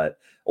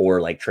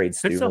 or like trade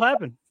Stuver. Could still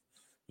happen.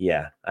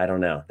 Yeah, I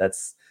don't know.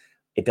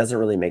 It doesn't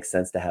really make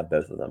sense to have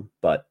both of them,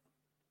 but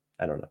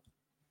I don't know.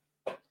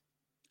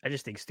 I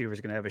just think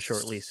Stuver's going to have a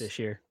short lease this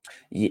year.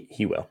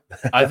 He will.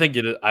 I think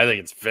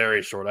it's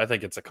very short. I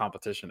think it's a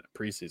competition at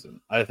preseason.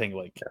 I think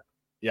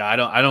I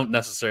don't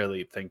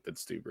necessarily think that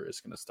Stuver is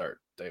going to start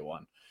day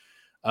one.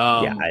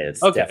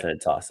 It's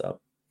definite toss up.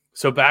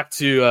 So back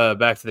to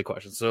the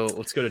question. So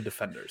let's go to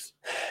defenders.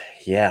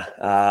 Yeah.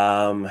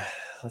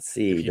 Let's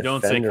see. If you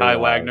don't say Kai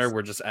Wagner,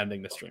 we're just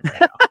ending the stream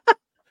right now.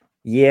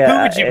 Yeah.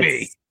 Who would you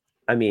be?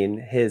 I mean,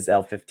 his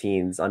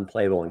L15's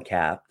unplayable and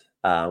capped.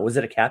 Was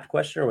it a capped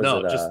question or was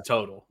it just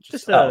total?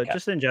 Just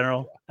in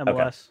general, MLS.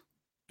 Okay.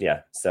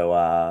 Yeah. So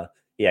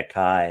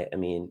Kai, I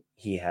mean,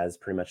 he has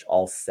pretty much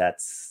all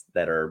sets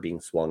that are being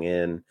swung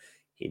in.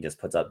 He just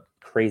puts up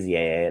crazy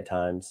AA at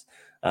times.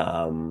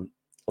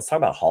 Let's talk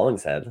about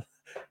Hollingshead.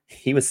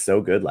 He was so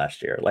good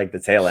last year. Like the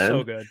tail end.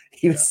 So good.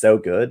 He was so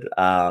good.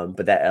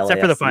 But that LAFC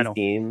except for the final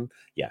team.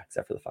 Yeah,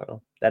 except for the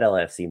final. That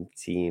LAFC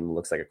team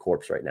looks like a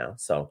corpse right now.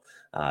 So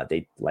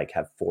they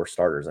have 4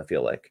 starters, I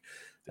feel like.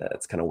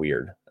 It's kind of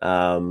weird.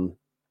 Some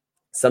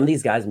of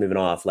these guys moving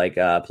off, like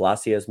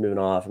Palacios moving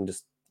off. I'm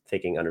just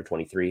taking under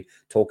 23.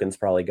 Tolkien's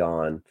probably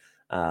gone.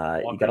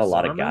 You got a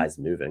lot of guys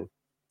moving.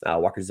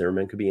 Walker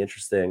Zimmerman could be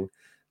interesting.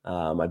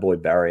 My boy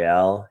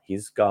Barriel,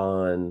 he's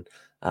gone.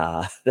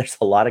 There's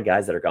a lot of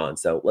guys that are gone.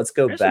 So let's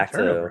go back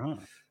to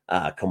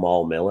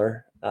Kamal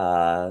Miller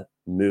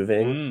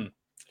moving.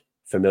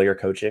 Familiar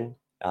coaching.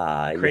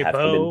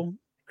 Crepeau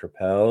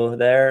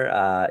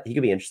there. He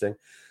could be interesting.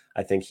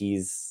 I think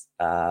he's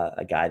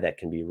a guy that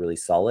can be really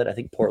solid. I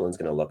think Portland's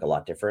going to look a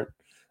lot different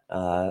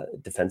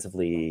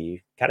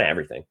defensively, kind of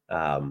everything.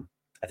 I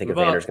think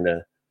Evander's going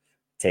to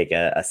take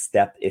a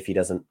step if he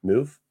doesn't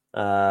move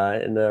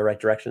in the right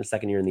direction.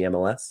 Second year in the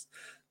MLS.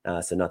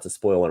 So not to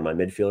spoil one of my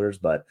midfielders,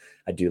 but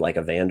I do like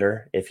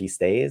Evander if he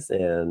stays.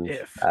 And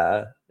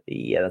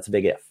that's a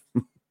big if.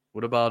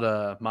 What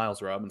about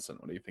Miles Robinson?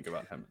 What do you think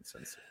about him in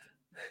Cincy?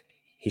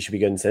 He should be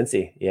good in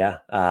Cincy. Yeah.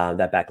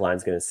 That back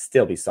line's going to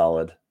still be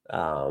solid.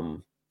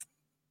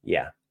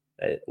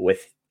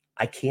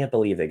 I can't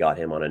believe they got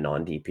him on a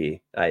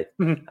non-DP. I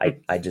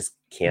just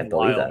can't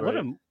believe that.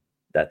 Right?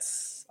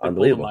 That's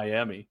unbelievable.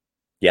 Miami.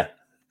 Yeah.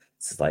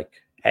 It's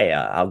like, hey,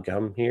 I'll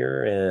come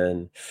here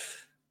and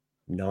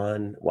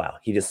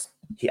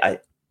didn't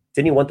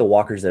he want the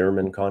Walker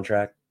Zimmerman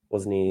contract?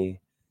 Wasn't he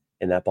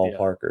in that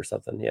ballpark or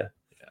something? Yeah.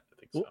 I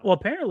think so. Well,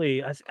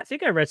 apparently, I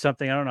think I read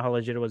something. I don't know how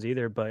legit it was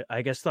either, but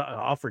I guess the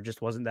offer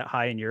just wasn't that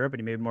high in Europe, and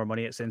he made more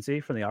money at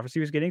Cincy from the offers he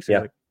was getting. So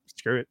he's like,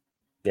 screw it.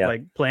 Yeah.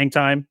 Like playing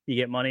time, you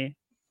get money.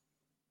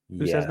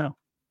 Who says no?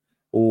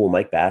 Oh,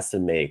 Mike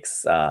Baston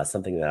makes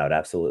something that I would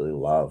absolutely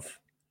love.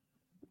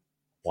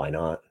 Why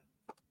not?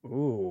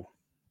 Ooh,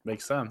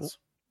 makes sense.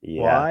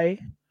 Yeah. Why?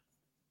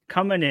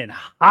 Coming in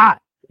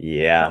hot.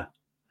 Yeah.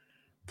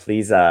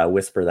 Please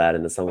whisper that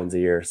into someone's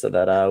ear so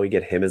that we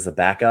get him as a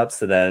backup.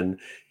 So then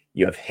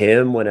you have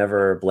him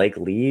whenever Blake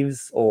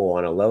leaves. Oh,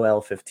 on a low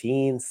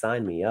L15,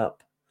 sign me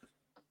up.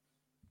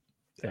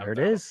 There it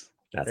is.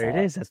 It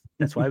is.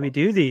 That's why we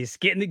do these.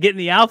 Getting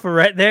the alpha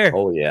right there.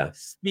 Oh, yeah.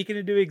 Speaking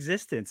into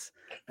existence.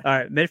 All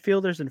right.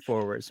 Midfielders and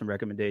forwards, some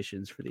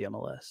recommendations for the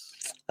MLS.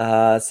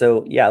 I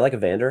like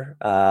Evander.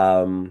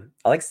 I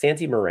like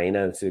Santi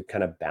Moreno to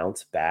kind of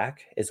bounce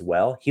back as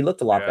well. He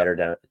looked a lot better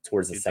down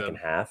towards the second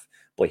half.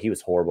 Boy, he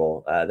was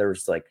horrible. There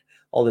was like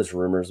all those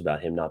rumors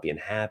about him not being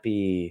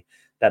happy.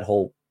 That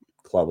whole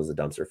club was a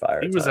dumpster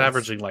fire. He was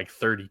averaging like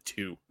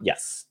 32.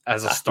 Yes,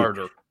 as a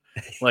starter.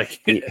 Like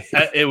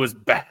it was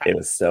bad. It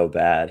was so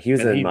bad. He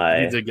was he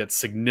did get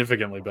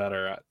significantly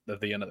better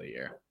at the end of the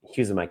year. He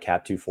was in my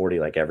cap 240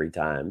 like every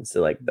time.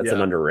 So like that's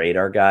an under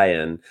radar guy,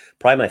 and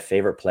probably my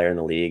favorite player in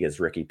the league is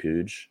Ricky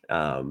Puig.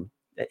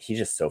 He's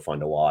just so fun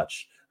to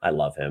watch. I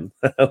love him.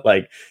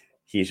 Like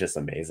he's just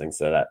amazing.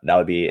 So that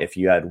would be, if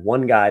you had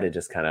one guy to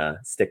just kind of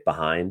stick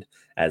behind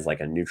as like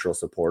a neutral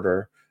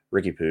supporter,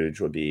 Ricky Puig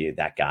would be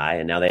that guy.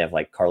 And now they have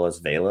like Carlos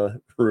Vela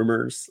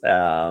rumors.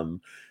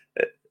 Can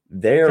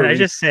I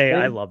just say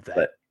I love that.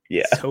 But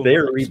yeah, so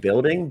they're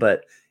rebuilding,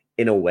 but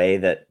in a way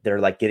that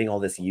they're like getting all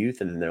this youth,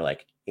 and then they're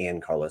like,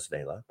 and Carlos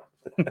Vela.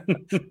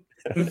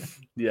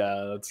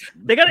 Yeah, it's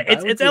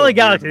LA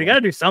Galaxy. They got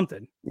to do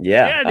something.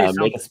 Yeah,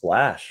 make a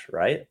splash,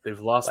 right? They've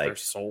lost their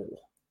soul.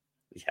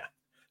 Yeah,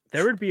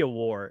 there would be a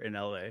war in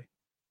LA.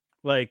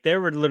 Like there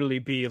would literally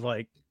be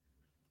like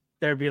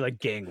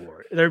gang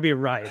war. There'd be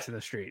riots in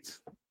the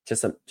streets.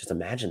 Just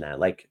imagine that,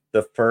 like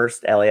the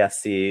first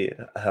LAFC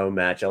home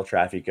match, El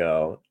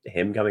Tráfico,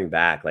 him coming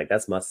back, like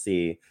that's must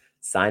see.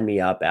 Sign me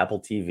up, Apple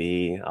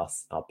TV.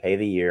 I'll pay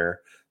the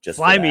year. Just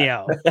fly me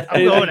out.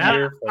 I'm going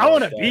out. I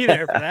want to be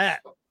there for that.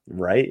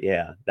 Right?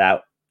 Yeah.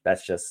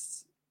 That's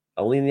just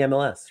only in the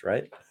MLS,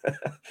 right?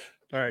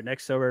 All right.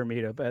 Next sober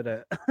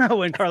meetup at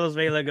when Carlos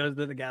Vela goes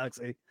to the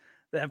Galaxy.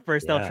 That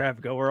first El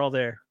Tráfico, we're all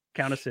there.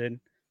 Count us in.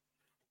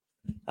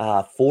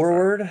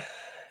 Forward,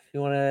 if you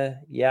want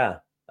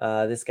to,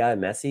 this guy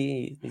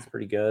Messi, he's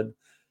pretty good.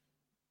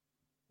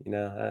 You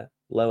know,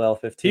 low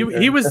L15.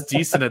 He was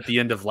decent at the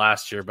end of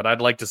last year, but I'd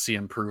like to see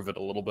him prove it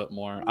a little bit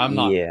more. I'm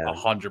not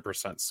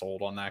 100%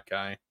 sold on that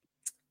guy. I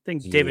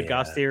think David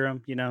Goss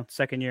theorem,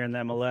 second year in the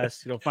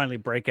MLS, he'll finally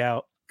break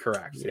out.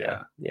 Correct.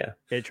 Yeah.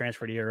 Get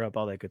transferred to Europe,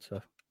 all that good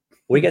stuff.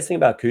 What do you guys think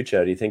about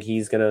Cucho? Do you think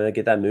he's going to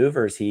get that move,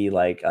 or is he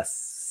like a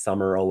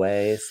summer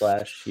away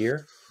 /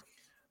 year?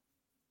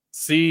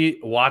 See,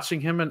 watching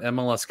him in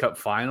MLS Cup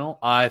final,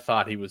 I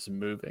thought he was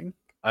moving.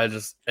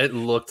 It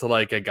looked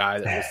like a guy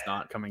that was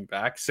not coming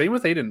back. Same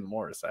with Aiden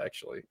Morris,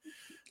 actually.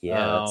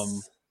 Yeah.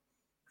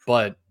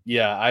 But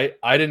yeah,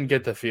 I didn't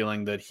get the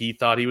feeling that he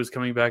thought he was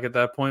coming back at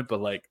that point.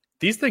 But like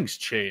these things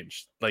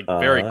changed like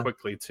very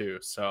quickly too.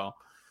 So,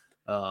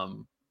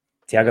 Thiago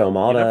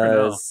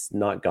Almada is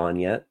not gone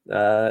yet.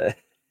 They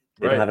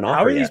don't have an offer.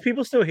 How are these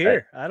people still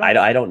here?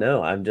 I don't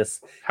know. I'm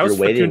just. How's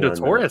Facundo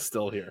Torres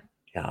still here?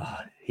 Yeah,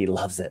 he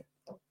loves it.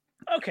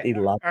 Okay, he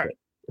loves it.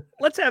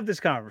 Let's have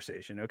this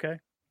conversation, okay?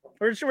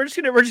 We're just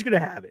gonna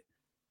have it.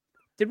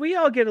 Did we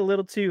all get a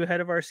little too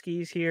ahead of our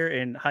skis here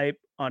and hype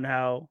on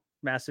how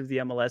massive the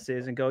MLS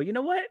is, and go, you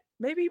know what?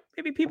 Maybe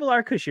people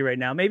are cushy right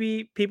now.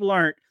 Maybe people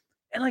aren't,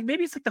 and like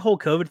maybe it's like the whole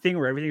COVID thing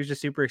where everything was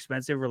just super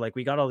expensive. Where like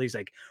we got all these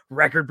like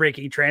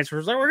record-breaking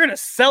transfers, like we're gonna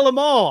sell them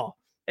all,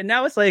 and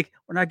now it's like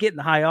we're not getting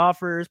the high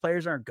offers.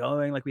 Players aren't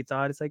going like we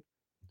thought. It's like,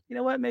 you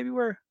know what? Maybe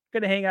we're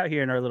gonna hang out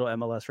here in our little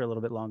MLS for a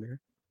little bit longer.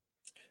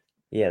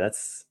 Yeah,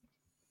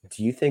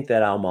 do you think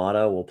that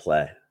Almada will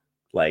play?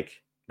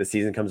 Like the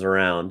season comes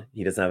around,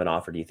 he doesn't have an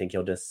offer. Do you think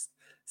he'll just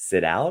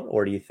sit out,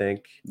 or do you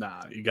think?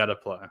 Nah, you got to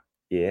play.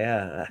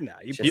 Yeah,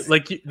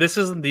 this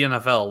isn't the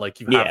NFL. Like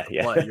you have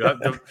to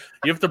play.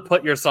 You have to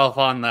put yourself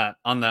on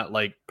that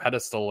like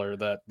pedestal, or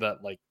that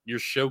like you're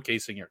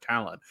showcasing your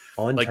talent.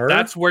 On like turf?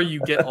 That's where you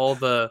get all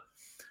the.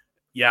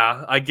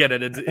 Yeah, I get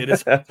it. It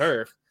is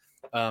turf.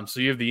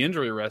 So you have the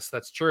injury risk.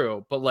 That's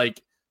true, but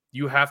like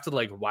you have to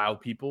like wow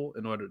people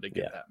in order to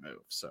get that move.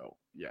 So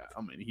yeah,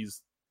 I mean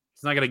he's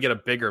not going to get a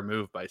bigger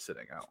move by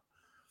sitting out.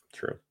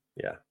 True.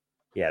 Yeah.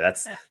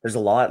 There's a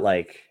lot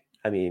like,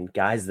 I mean,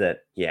 guys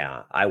that,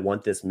 I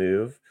want this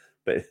move,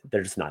 but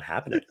they're just not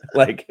happening.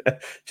 Like,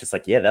 just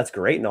like, that's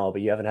great and all,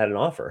 but you haven't had an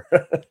offer.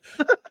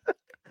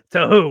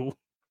 To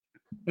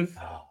who?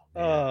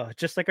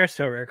 Just like our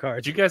so rare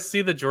cards. Did you guys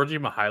see the Georgi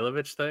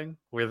Mihailovic thing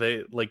where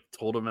they like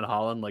told him in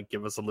Holland, like,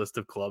 give us a list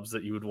of clubs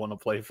that you would want to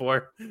play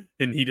for?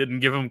 And he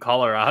didn't give him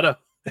Colorado.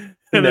 And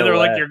then they're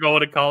like, you're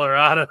going to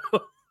Colorado.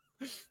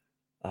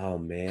 Oh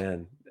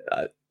man,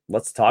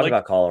 let's talk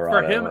about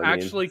Colorado. For him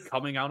actually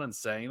coming out and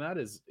saying that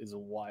is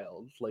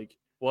wild. Like,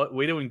 what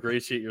way to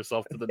ingratiate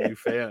yourself to the new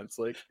fans?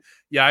 Like,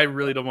 I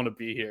really don't want to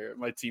be here.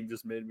 My team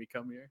just made me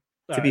come here.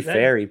 To be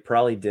fair, he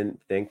probably didn't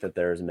think that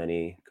there's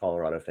many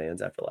Colorado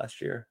fans after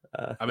last year.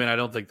 I mean, I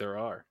don't think there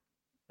are.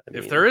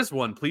 If there is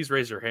one, please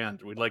raise your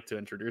hand. We'd like to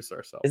introduce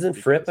ourselves. Isn't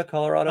Fripp a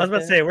Colorado? I was about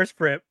to say, where's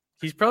Fripp?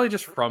 He's probably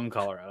just from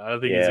Colorado. I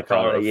don't think he's a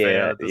Colorado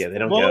fan. They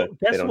don't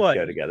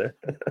go together.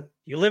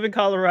 You live in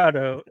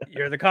Colorado.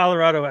 You're the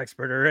Colorado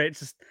expert, all right? It's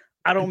just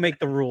I don't make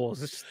the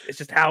rules. It's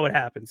just how it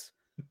happens.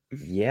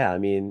 Yeah, I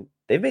mean,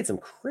 they've made some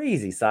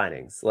crazy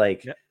signings.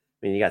 Like, I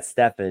mean, you got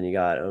Stefan, you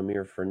got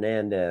Omir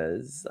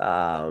Fernandez,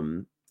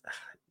 Sam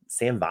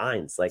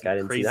Vines. Like, I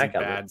didn't see that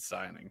coming. Bad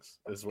signings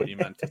is what you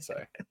meant to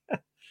say.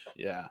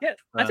 Yeah.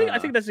 I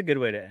think that's a good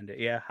way to end it.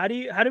 Yeah.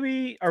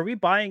 Are we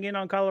buying in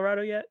on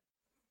Colorado yet?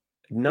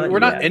 We're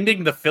not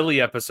ending the Philly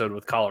episode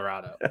with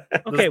Colorado.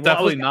 Okay, well,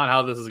 definitely not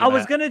how this is. I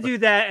was gonna do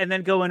that and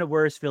then go into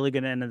where's Philly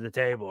gonna end of the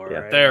table. Yeah,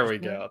 right? there we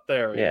go.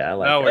 There we go. I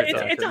like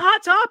it's a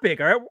hot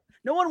topic. All right,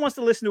 no one wants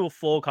to listen to a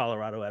full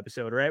Colorado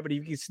episode, right? But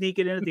if you can sneak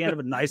it in at the end of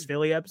a nice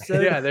Philly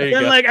episode, yeah, there you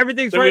go. Like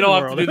everything's so right. We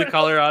don't have to do the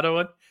Colorado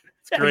one.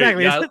 It's great.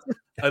 Exactly.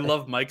 Yeah, I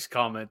love Mike's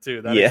comment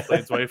too. That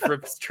explains why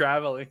Fripp's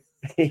traveling.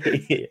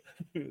 Yeah.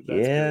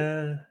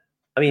 Great.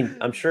 I mean,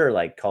 I'm sure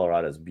like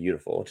Colorado's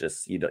beautiful.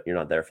 Just you're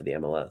not there for the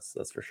MLS.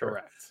 That's for sure.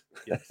 Correct.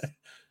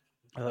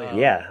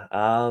 Yes.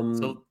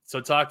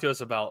 So talk to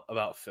us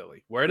about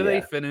Philly. Where do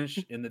they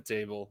finish in the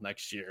table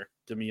next year?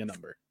 Give me a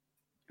number.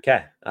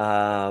 Okay.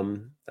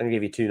 I'm gonna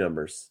give you two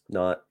numbers,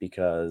 not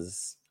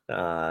because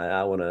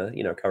I want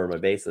to cover my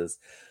bases.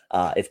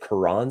 If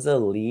Carranza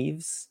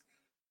leaves,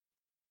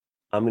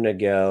 I'm gonna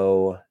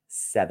go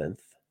 7th.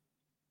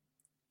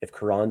 If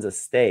Carranza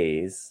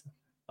stays,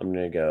 I'm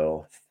gonna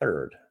go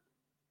 3rd.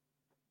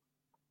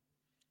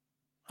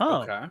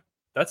 Oh, okay,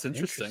 that's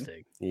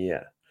interesting.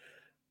 Yeah,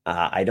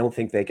 I don't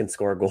think they can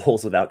score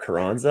goals without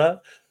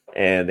Carranza,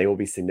 and they will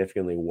be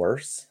significantly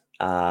worse.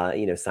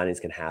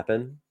 Signings can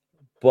happen,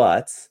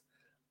 but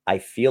I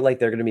feel like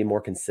they're going to be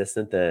more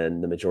consistent than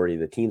the majority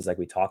of the teams, like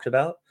we talked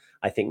about.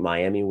 I think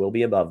Miami will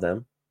be above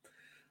them.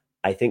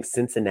 I think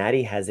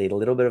Cincinnati has a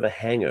little bit of a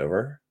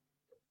hangover,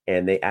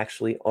 and they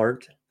actually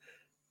aren't.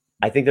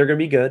 I think they're going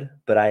to be good,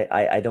 but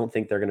I don't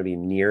think they're going to be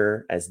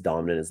near as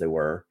dominant as they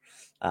were.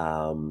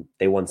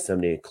 They won so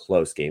many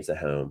close games at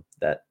home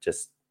that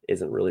just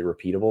isn't really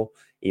repeatable,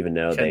 even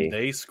though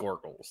they score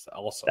goals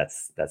also.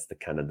 That's the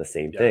kind of the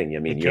same thing. I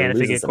mean, you're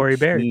losing some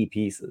key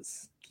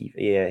pieces.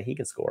 Yeah, he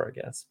can score, I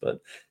guess, but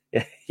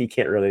he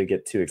can't really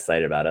get too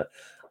excited about it.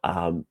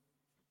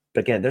 But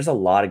again, there's a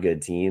lot of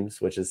good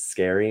teams, which is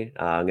scary.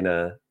 I'm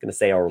gonna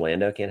say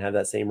Orlando can't have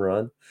that same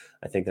run.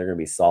 I think they're gonna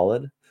be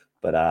solid,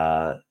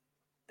 but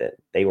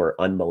they were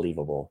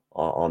unbelievable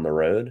on the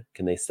road.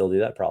 Can they still do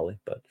that? Probably.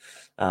 But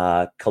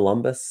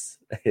Columbus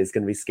is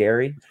going to be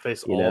scary.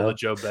 Face all the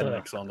Joe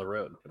Bednicks on the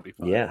road. It'd be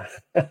fun. Yeah.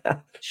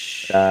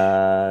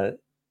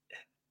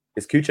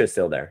 Is Cucho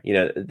still there?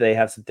 They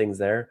have some things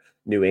there.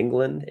 New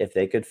England, if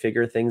they could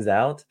figure things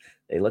out,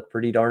 they look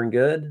pretty darn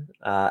good.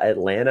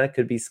 Atlanta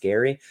could be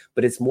scary,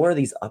 but it's more of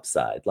these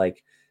upside.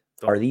 Like,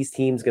 are these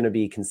teams going to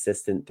be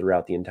consistent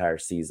throughout the entire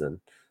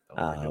season?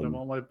 Them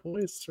all my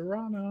boys,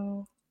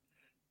 Toronto.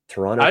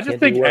 I just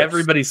think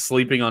everybody's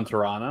sleeping on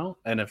Toronto,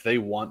 and if they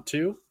want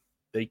to,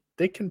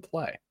 they can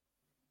play.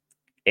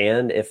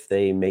 And if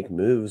they make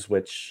moves,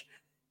 which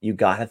you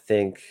got to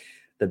think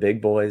the big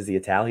boys, the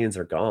Italians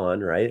are gone,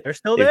 right? They're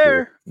still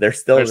there. They're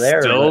still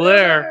there. Still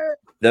there.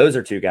 Those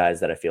are two guys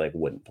that I feel like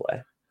wouldn't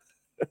play.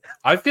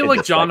 I feel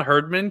like John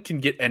Herdman can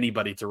get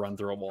anybody to run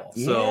through a wall.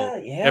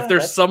 So if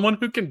there's someone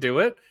who can do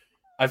it,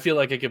 I feel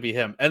like it could be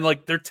him. And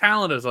like their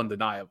talent is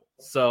undeniable.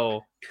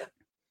 So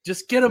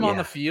just get them on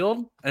the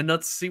field and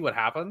let's see what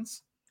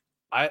happens.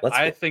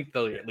 I think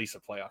they'll at least a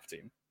playoff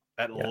team.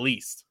 At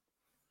least.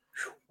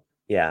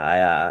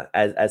 Yeah,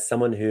 as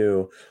someone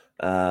who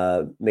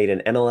made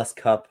an MLS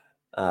Cup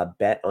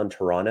bet on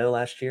Toronto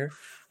last year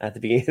at the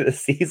beginning of the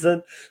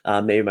season,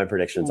 maybe my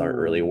predictions aren't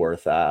really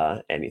worth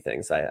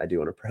anything. So I do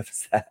want to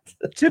preface that.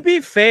 To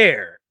be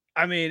fair,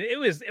 I mean, it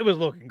was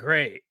looking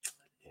great.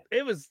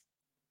 It was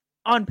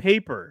on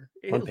paper.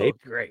 It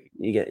looked great.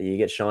 You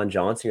get Sean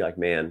Johnson. You're like,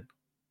 man,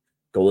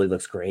 goalie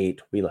looks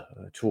great.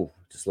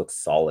 Just looks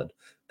solid.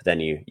 But then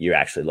you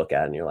actually look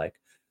at it and you're like,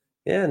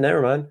 yeah,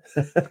 never mind.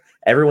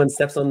 Everyone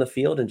steps on the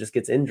field and just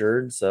gets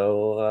injured.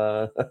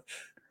 So,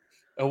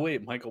 oh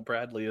wait, Michael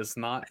Bradley is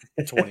not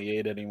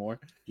 28 anymore.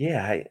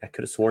 Yeah, I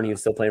could have sworn he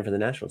was still playing for the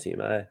national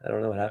team. I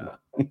don't know what happened.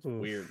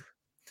 Weird.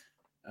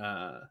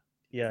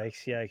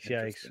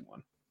 Yikes.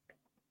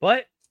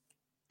 But,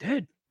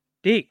 dude,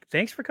 Deke,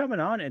 thanks for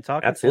coming on and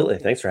talking. Absolutely.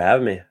 Thanks for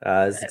having me.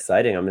 It's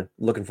exciting. I'm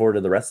looking forward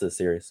to the rest of the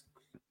series.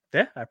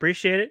 Yeah, I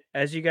appreciate it.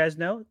 As you guys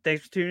know,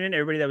 thanks for tuning in.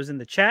 Everybody that was in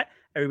the chat,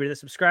 everybody that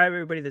subscribed,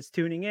 everybody that's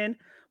tuning in.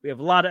 We have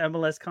a lot of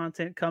MLS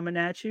content coming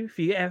at you. If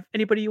you have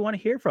anybody you want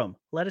to hear from,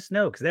 let us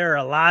know, because there are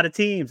a lot of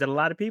teams and a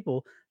lot of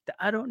people that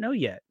I don't know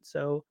yet.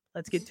 So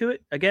let's get to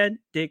it. Again,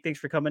 Dick, thanks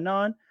for coming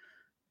on.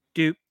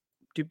 Doop,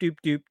 doop, doop,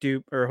 doop,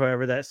 doop, or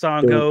however that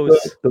song goes.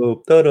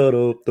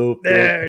 There.